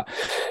things like that.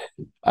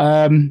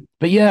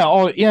 But yeah,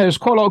 there's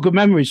quite a lot of good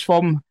memories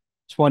from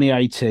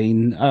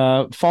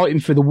 2018. Fighting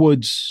through the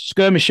woods,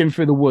 skirmishing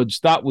through the woods,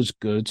 that was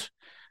good.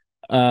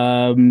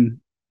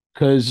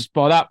 Because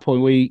by that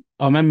point,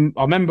 I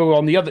remember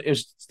on the other, it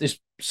was this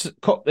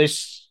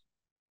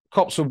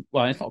copse of,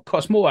 well, it's not,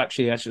 it's more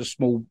actually a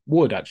small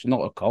wood, actually,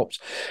 not a copse.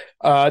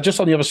 Just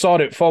on the other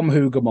side of it from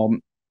Hougoumont.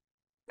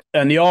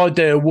 And the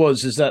idea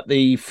is that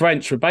the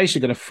French were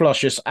basically going to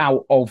flush us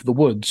out of the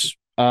woods.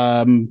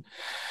 So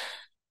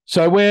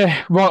we're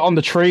right on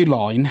the tree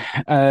line,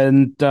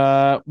 and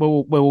we're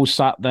all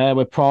sat there.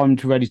 We're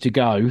primed, ready to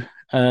go.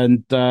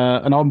 And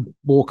I'm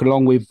walking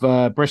along with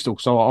Bristol,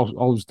 so I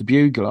was the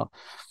bugler.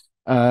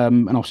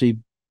 And obviously,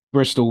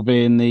 Bristol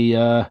being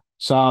the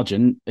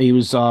sergeant, he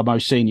was our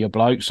most senior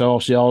bloke. So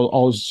obviously, I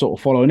was sort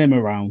of following him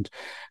around.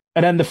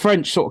 And then the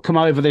French sort of come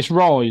over this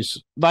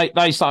rise.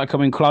 They started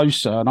coming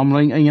closer, and I'm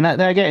like,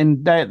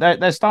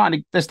 they're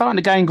starting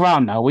to gain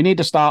ground now. We need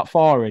to start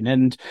firing.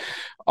 And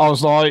I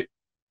was like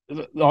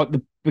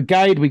the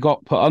brigade we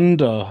got put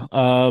under.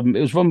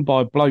 It was run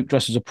by a bloke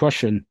dressed as a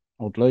Prussian,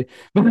 oddly.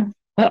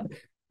 I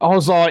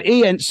was like,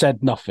 he ain't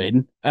said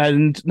nothing,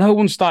 and no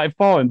one started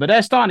firing. But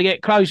they're starting to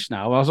get close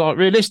now. I was like,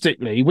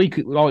 realistically, we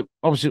could, like,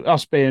 obviously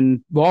us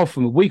being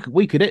riflemen,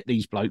 we could hit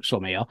these blokes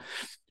from here.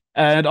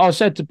 And I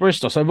said to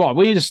Bristol, I said, right,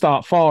 we need to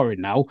start firing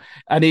now.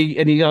 And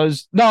he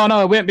goes,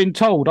 no, we haven't been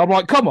told. I'm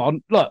like, come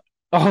on, look.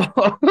 I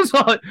was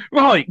like,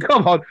 right,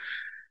 come on.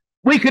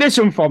 We could hit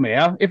them from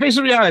here. If it's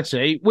a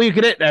reality, we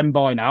could hit them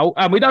by now.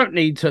 And we don't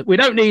need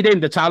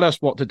him to tell us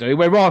what to do.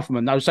 We're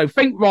riflemen, though. So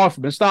think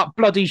riflemen, start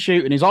bloody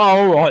shooting. He's like,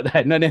 all right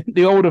then. And then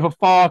the order for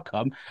fire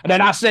come. And then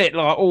that's it.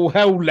 Like, all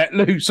hell let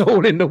loose,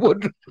 all in the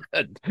woodland.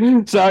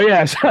 So,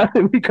 yeah,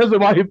 because of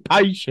my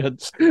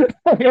impatience,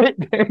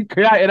 it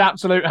created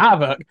absolute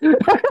havoc.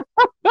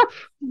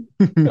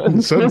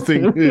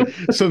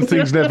 Some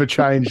things never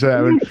change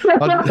there.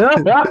 But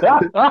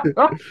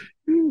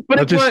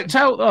it worked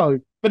out, though.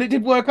 But it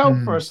did work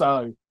out for us,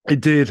 though. It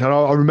did. And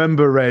I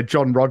remember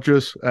John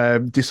Rogers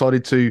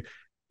decided to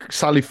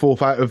sally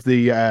forth out of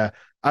the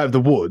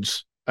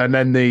woods, and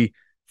then the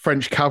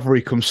French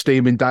cavalry come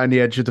steaming down the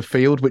edge of the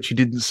field, which he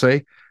didn't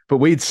see, but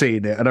we'd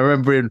seen it. And I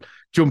remember him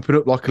jumping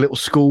up like a little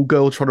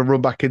schoolgirl trying to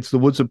run back into the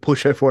woods and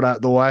push everyone out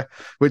of the way,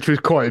 which was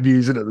quite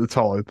amusing at the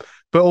time,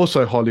 but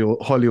also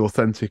highly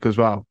authentic as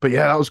well. But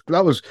yeah,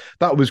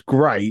 that was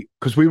great,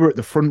 because we were at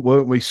the front,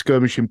 weren't we,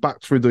 skirmishing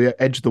back through the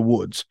edge of the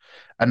woods,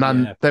 and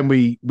then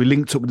we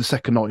linked up with the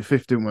second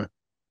 95th, didn't we?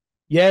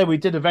 Yeah, we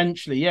did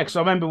eventually. Yeah, because I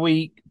remember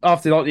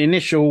after like the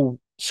initial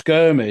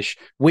skirmish,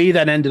 we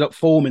then ended up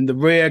forming the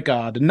rear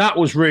guard, and that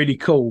was really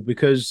cool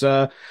because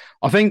I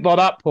think by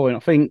that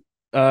point,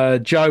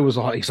 Joe was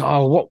like,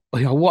 "Oh,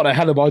 what the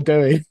hell am I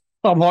doing?"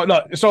 I'm like,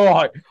 "Look, it's all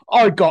right.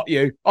 I got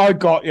you.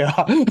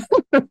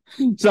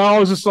 So I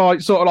was just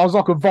like, I was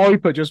like a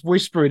viper, just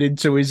whispering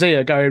into his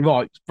ear, going,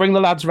 "Right, bring the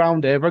lads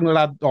round here. Bring the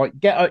lad. Like,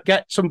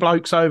 get some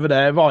blokes over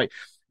there. Right,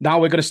 now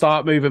we're going to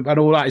start moving and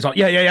all that." He's like,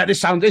 "Yeah.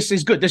 This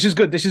is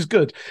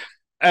good."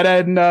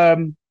 And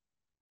then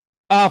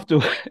after,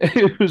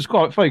 it was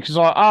quite funny because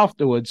like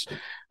afterwards,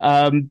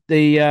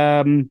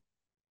 the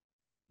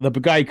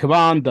brigade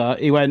commander,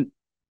 he went,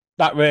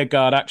 "That rear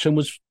guard action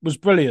was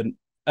brilliant."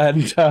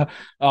 And I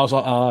was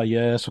like, "Oh,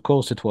 yes, of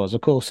course it was.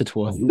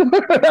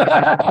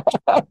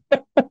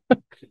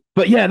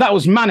 But yeah, that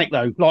was manic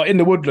though, like in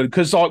the woodland,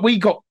 because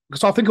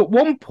because I think at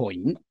one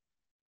point,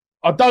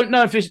 I don't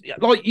know if it's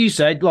like you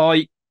said,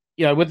 like,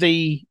 with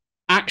the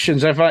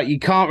actions, you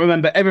can't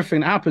remember everything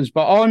that happens,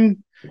 but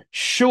I'm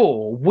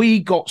sure we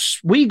got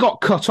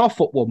cut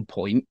off at one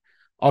point.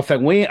 I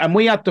think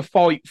we had to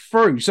fight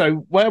through.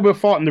 So where we're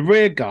fighting the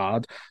rear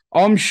guard,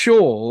 I'm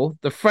sure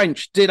the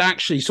French did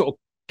actually sort of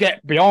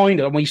get behind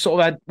it, and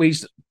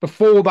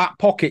before that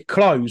pocket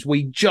closed,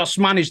 we just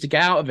managed to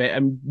get out of it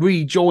and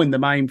rejoin the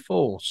main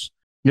force.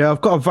 Yeah, I've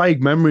got a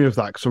vague memory of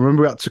that, because I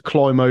remember we had to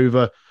climb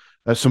over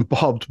some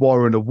barbed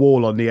wire and a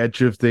wall on the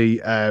edge of the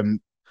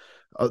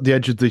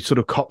sort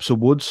of copse of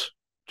woods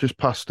just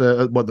past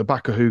the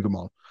back of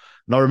Hougoumont.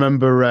 And I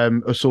remember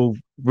us all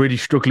really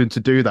struggling to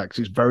do that, because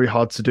it's very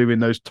hard to do in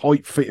those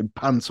tight-fitting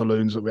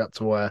pantaloons that we had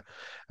to wear,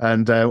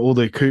 and all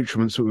the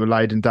accoutrements that we were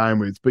laden down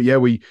with. But yeah,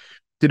 we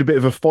did a bit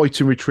of a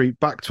fighting retreat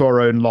back to our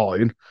own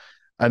line,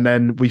 and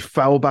then we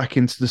fell back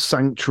into the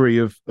sanctuary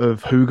of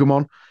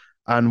Hougoumont.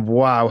 And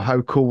wow,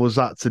 how cool was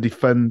that to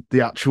defend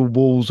the actual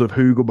walls of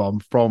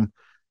Hougoumont from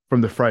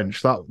the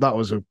French? That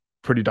was a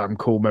pretty damn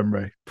cool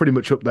memory. Pretty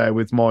much up there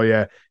with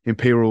my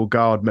Imperial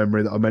Guard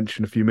memory that I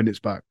mentioned a few minutes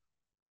back.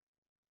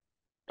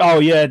 Oh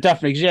yeah,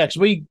 definitely. Yeah,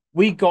 because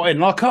we got in.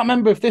 And I can't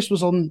remember if this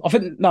was on. I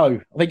think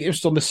it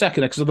was on the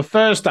second day. Because on the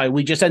first day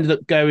we just ended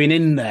up going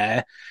in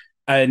there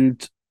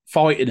and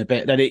fighting a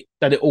bit. Then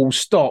it all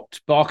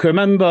stopped. But I can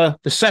remember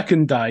the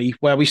second day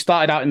where we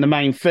started out in the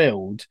main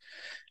field,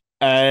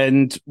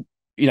 and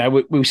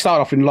we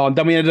started off in line.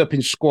 Then we ended up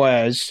in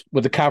squares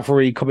with the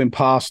cavalry coming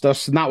past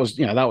us, and that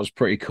was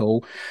pretty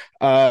cool.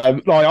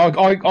 I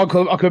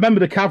can remember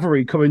the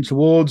cavalry coming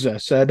towards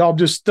us, and I'm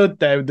just stood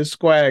there in the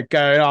square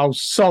going, "I'll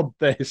sod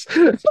this."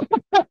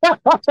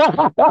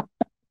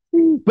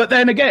 But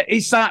then again,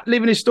 it's that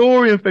living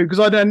historian thing, because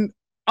I then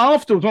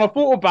afterwards, when I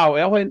thought about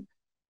it, I went,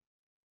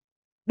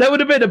 there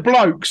would have been a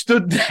bloke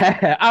stood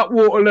there at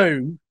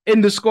Waterloo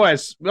in the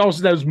squares.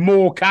 Obviously, there was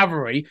more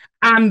cavalry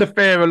and the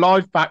fear of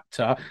life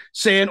factor,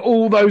 seeing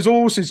all those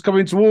horses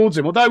coming towards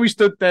him. Although he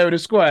stood there in a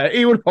square,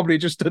 he would have probably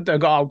just stood there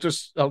and go,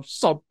 I'll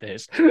sod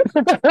this.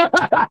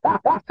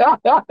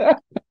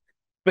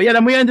 But yeah,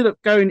 then we ended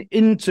up going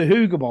into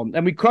Hougoumont,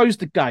 and we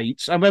closed the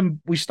gates, and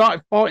then we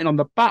started fighting on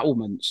the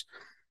battlements.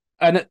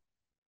 And at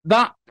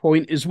that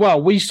point as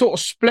well, we sort of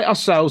split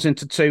ourselves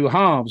into two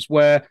halves,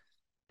 where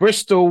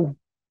Bristol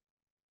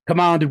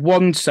commanded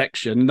one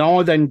section, and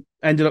I then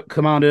ended up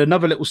commanding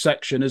another little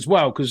section as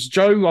well, because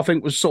Joe, I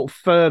think, was sort of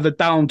further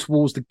down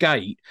towards the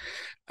gate.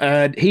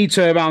 And he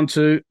turned around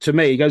to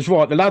me. He goes,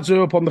 "Right, the lads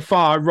who are up on the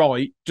far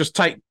right, just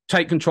take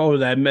control of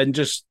them, and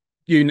just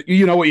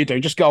you know what you do.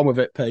 Just go on with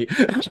it, Pete."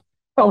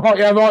 I'm like,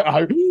 "Yeah,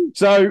 right."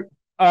 So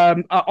I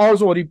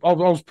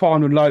was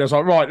primed and loaded. I was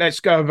like, "Right, let's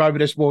go over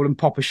this wall and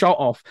pop a shot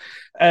off."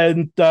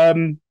 And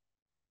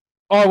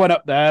I went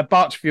up there,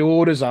 barked a few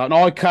orders out, and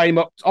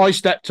I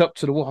stepped up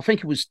to the wall. I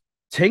think it was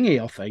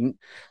Tingy, I think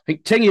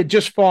Tingy had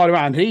just fired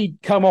around. He'd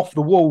come off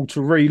the wall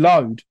to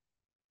reload.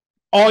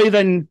 I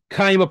then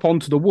came up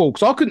onto the wall,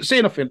 because I couldn't see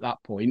anything at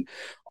that point.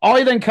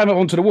 I then came up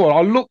onto the wall.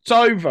 I looked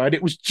over, and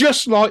it was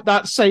just like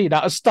that scene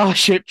out of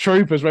Starship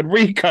Troopers when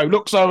Rico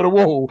looks over the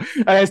wall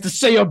and there's the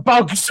sea of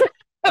bugs.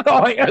 And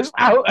I was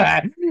out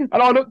there, and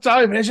I looked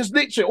over, and it's just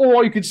literally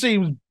all you could see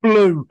was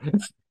blue.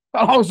 And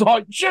I was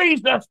like,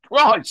 Jesus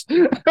Christ!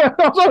 I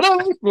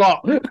was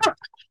like,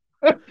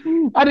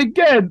 and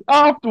again,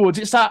 afterwards,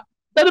 it's that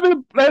there'd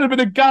have been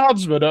a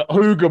guardsman at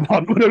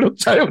Hougoumont would have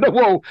looked over the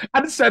wall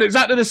and said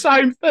exactly the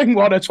same thing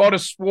while they're trying to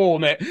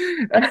swarm it.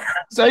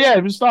 So yeah,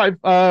 we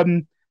started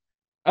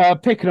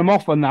picking them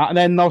off on that, and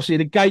then obviously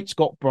the gates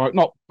got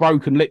not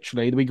broken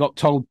literally. We got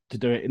told to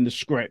do it in the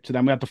script, and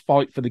then we had to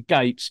fight for the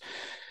gates,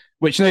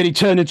 which nearly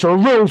turned into a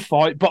real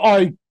fight. But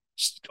I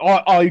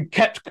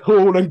kept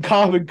cool and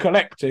calm and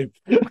collective.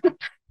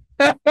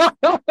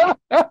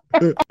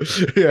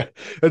 Yeah,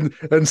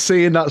 and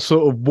seeing that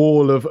sort of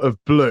wall of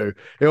blue,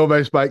 it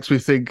almost makes me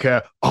think,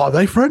 are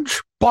they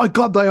French? By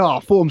God, they are.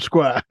 Form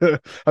square,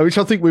 which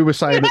I think we were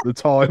saying at the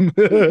time.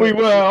 We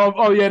were.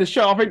 Oh yeah, I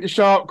think the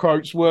sharp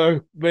croaks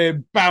were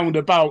being bound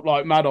about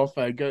like mad, I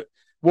think, at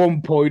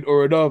one point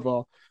or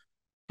another.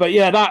 But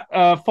yeah,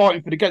 that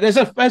fighting for the gate.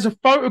 There's a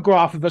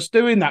photograph of us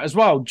doing that as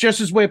well,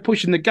 just as we're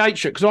pushing the gate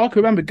shut. Because I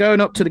can remember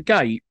going up to the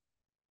gate,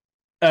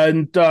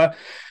 and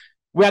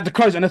we had to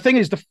close it. And the thing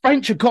is, the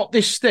French have got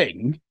this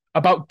thing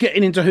about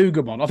getting into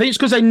Hougoumont. I think it's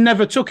because they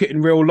never took it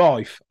in real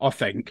life, I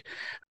think.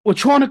 We're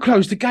trying to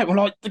close the gate. We're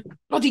like, the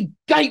bloody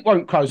gate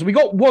won't close. And we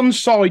got one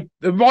side,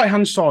 the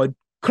right-hand side,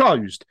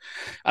 closed.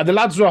 And the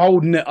lads were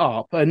holding it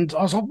up. And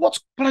I was like,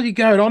 what's bloody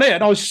going on here?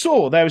 And I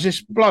saw there was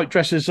this bloke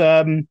dressed as, he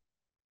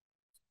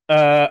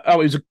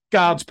was a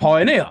Guards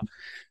pioneer,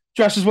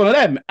 dressed as one of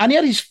them. And he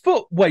had his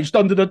foot wedged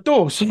under the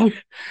door. So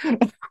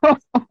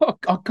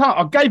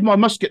I gave my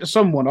musket to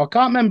someone. I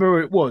can't remember who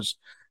it was.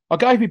 I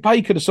gave me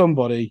bacon to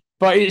somebody,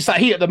 but it's that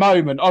heat at the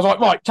moment. I was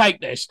like, right,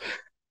 take this.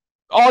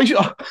 I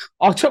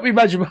took my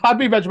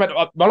regimental.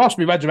 I lost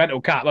my regimental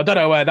cap. I don't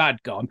know where that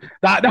had gone.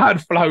 That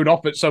had flown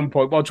off at some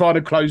point while trying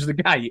to close the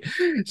gate.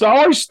 So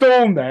I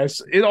stormed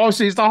this.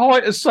 Obviously, it's the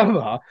height of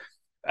summer,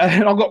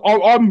 and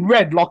I'm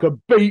red like a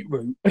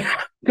beetroot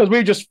because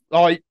we just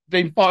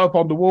been fight up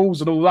on the walls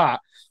and all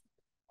that.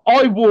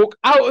 I walk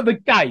out of the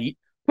gate,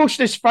 push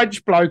this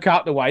French bloke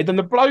out the way. Then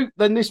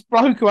this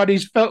bloke who had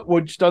his foot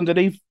wedged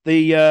underneath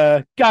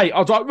the gate. I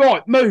was like,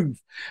 right,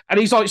 move. And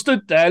he's like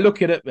stood there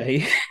looking at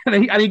me,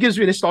 and he gives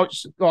me this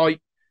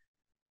like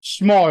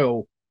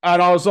smile,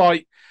 and I was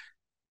like,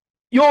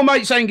 "Your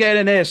mates ain't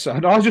getting in here, son."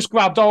 And I just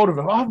grabbed hold of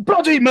him. I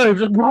bloody moved,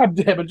 just grabbed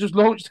him and just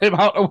launched him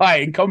out the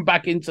way and come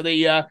back into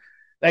the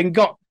then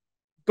got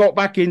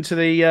back into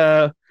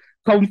the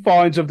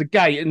confines of the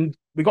gate, and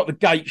we got the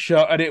gate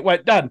shut, and it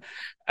went down.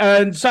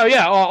 And so,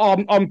 yeah,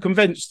 I'm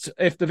convinced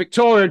if the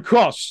Victoria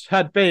Cross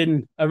had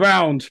been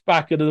around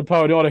back in the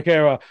Napoleonic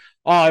era,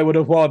 I would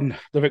have won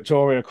the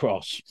Victoria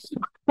Cross.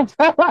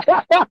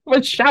 I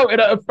was shouting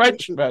at a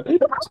Frenchman.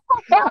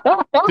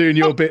 Doing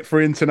your bit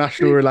for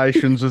international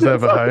relations as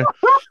ever,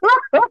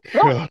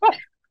 hey?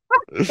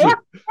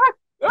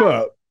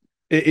 But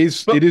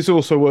It is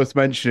also worth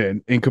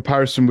mentioning in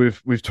comparison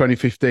with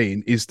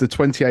 2015 is the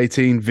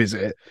 2018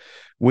 visit.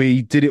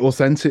 We did it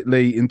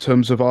authentically in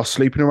terms of our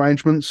sleeping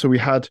arrangements. So we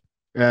had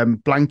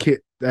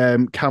blanket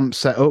camp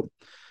set up.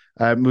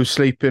 We were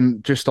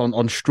sleeping just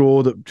on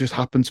straw that just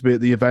happened to be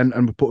at the event,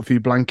 and we put a few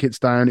blankets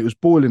down. It was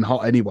boiling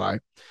hot anyway,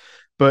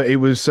 but it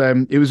was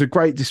a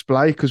great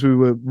display because we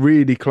were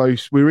really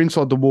close. We were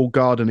inside the walled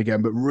garden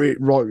again, but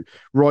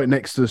right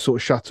next to the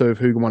sort of chateau of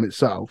Hougoumont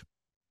itself.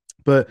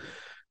 But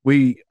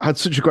we had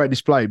such a great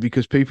display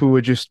because people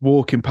were just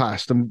walking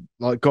past and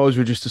like guys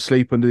were just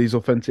asleep under these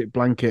authentic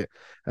blanket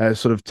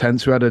sort of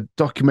tents. We had a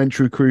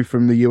documentary crew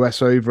from the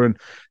US over, and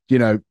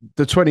the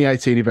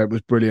 2018 event was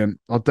brilliant.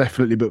 I'll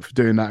definitely book for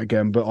doing that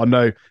again, but I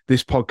know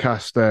this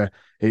podcast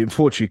it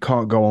unfortunately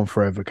can't go on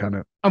forever, can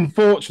it?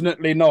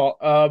 Unfortunately not.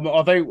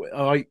 I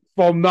think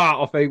from that,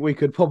 I think we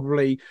could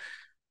probably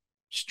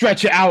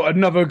stretch it out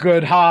another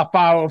good half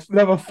hour,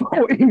 another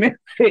 40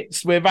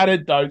 minutes with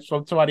anecdotes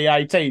from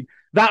 2018.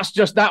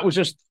 That was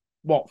just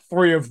what,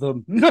 3 of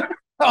them.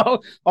 I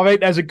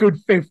think there's a good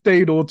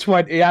 15 or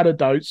 20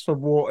 anecdotes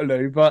from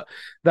Waterloo, but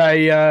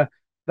they're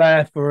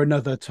for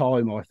another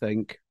time, I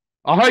think.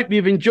 I hope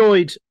you've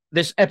enjoyed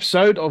this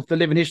episode of the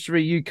Living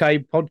History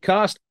UK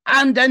podcast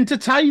and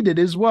entertained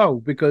as well,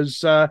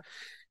 because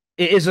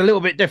it is a little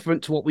bit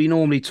different to what we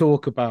normally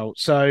talk about.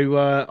 So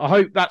I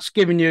hope that's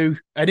given you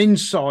an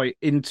insight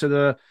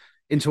into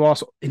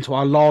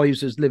our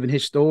lives as living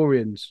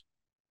historians.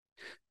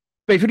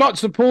 But if you'd like to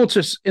support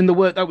us in the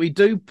work that we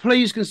do,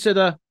 please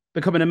consider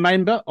becoming a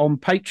member on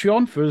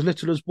Patreon for as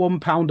little as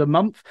 £1 a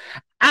month.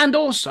 And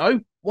also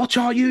watch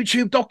our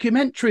YouTube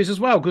documentaries as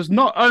well, because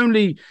not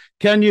only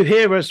can you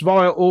hear us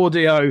via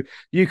audio,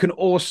 you can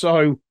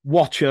also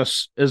watch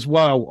us as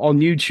well on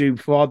YouTube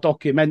for our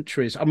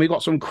documentaries. And we've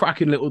got some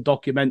cracking little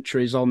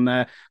documentaries on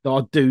there that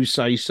I do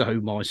say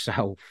so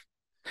myself.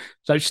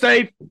 So,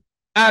 Steve,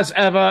 as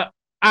ever,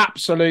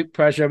 absolute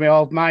pleasure, my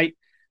old mate.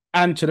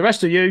 And to the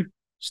rest of you,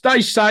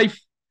 stay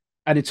safe,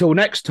 and until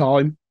next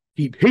time,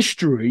 keep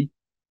history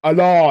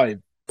alive.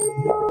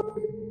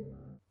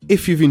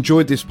 If you've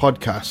enjoyed this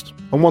podcast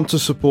and want to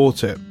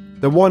support it,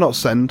 then why not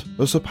send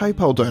us a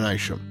PayPal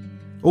donation?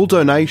 All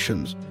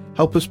donations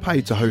help us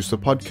pay to host the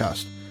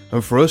podcast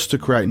and for us to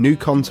create new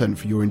content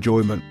for your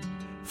enjoyment.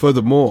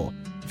 Furthermore,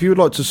 if you would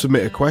like to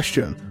submit a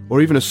question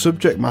or even a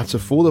subject matter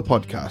for the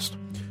podcast,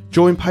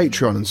 join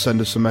Patreon and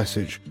send us a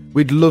message.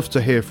 We'd love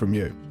to hear from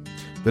you.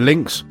 The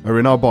links are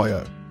in our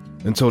bio.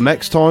 Until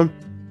next time,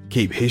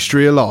 keep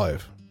history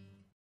alive.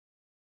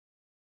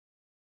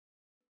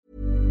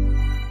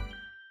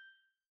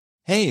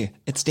 Hey,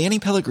 it's Danny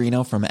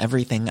Pellegrino from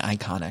Everything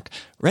Iconic.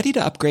 Ready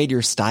to upgrade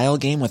your style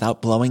game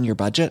without blowing your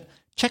budget?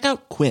 Check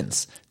out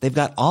Quince. They've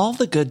got all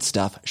the good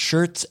stuff,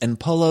 shirts and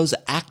polos,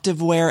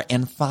 activewear,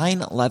 and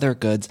fine leather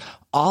goods,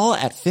 all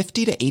at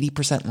 50 to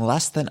 80%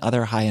 less than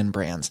other high-end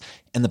brands.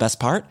 And the best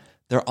part?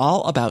 They're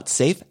all about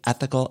safe,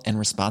 ethical, and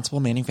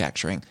responsible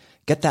manufacturing.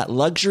 Get that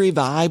luxury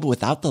vibe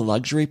without the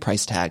luxury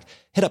price tag.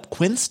 Hit up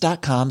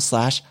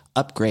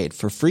quince.com/upgrade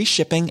for free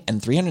shipping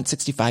and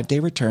 365-day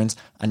returns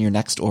on your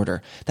next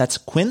order. That's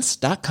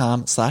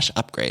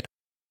quince.com/upgrade.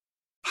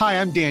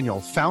 Hi, I'm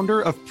Daniel, founder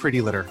of Pretty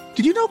Litter.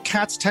 Did you know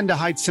cats tend to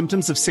hide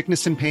symptoms of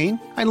sickness and pain?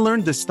 I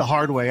learned this the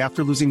hard way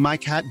after losing my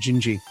cat,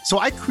 Gingy. So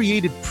I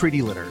created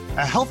Pretty Litter,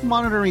 a health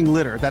monitoring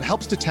litter that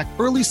helps detect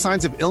early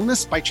signs of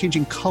illness by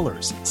changing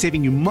colors,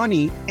 saving you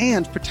money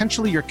and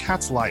potentially your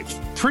cat's life.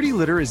 Pretty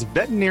Litter is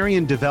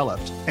veterinarian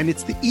developed, and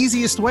it's the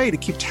easiest way to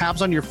keep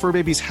tabs on your fur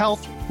baby's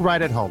health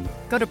right at home.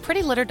 Go to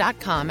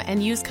prettylitter.com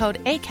and use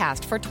code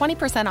ACAST for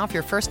 20% off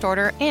your first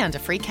order and a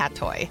free cat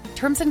toy.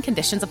 Terms and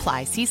conditions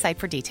apply. See site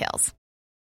for details.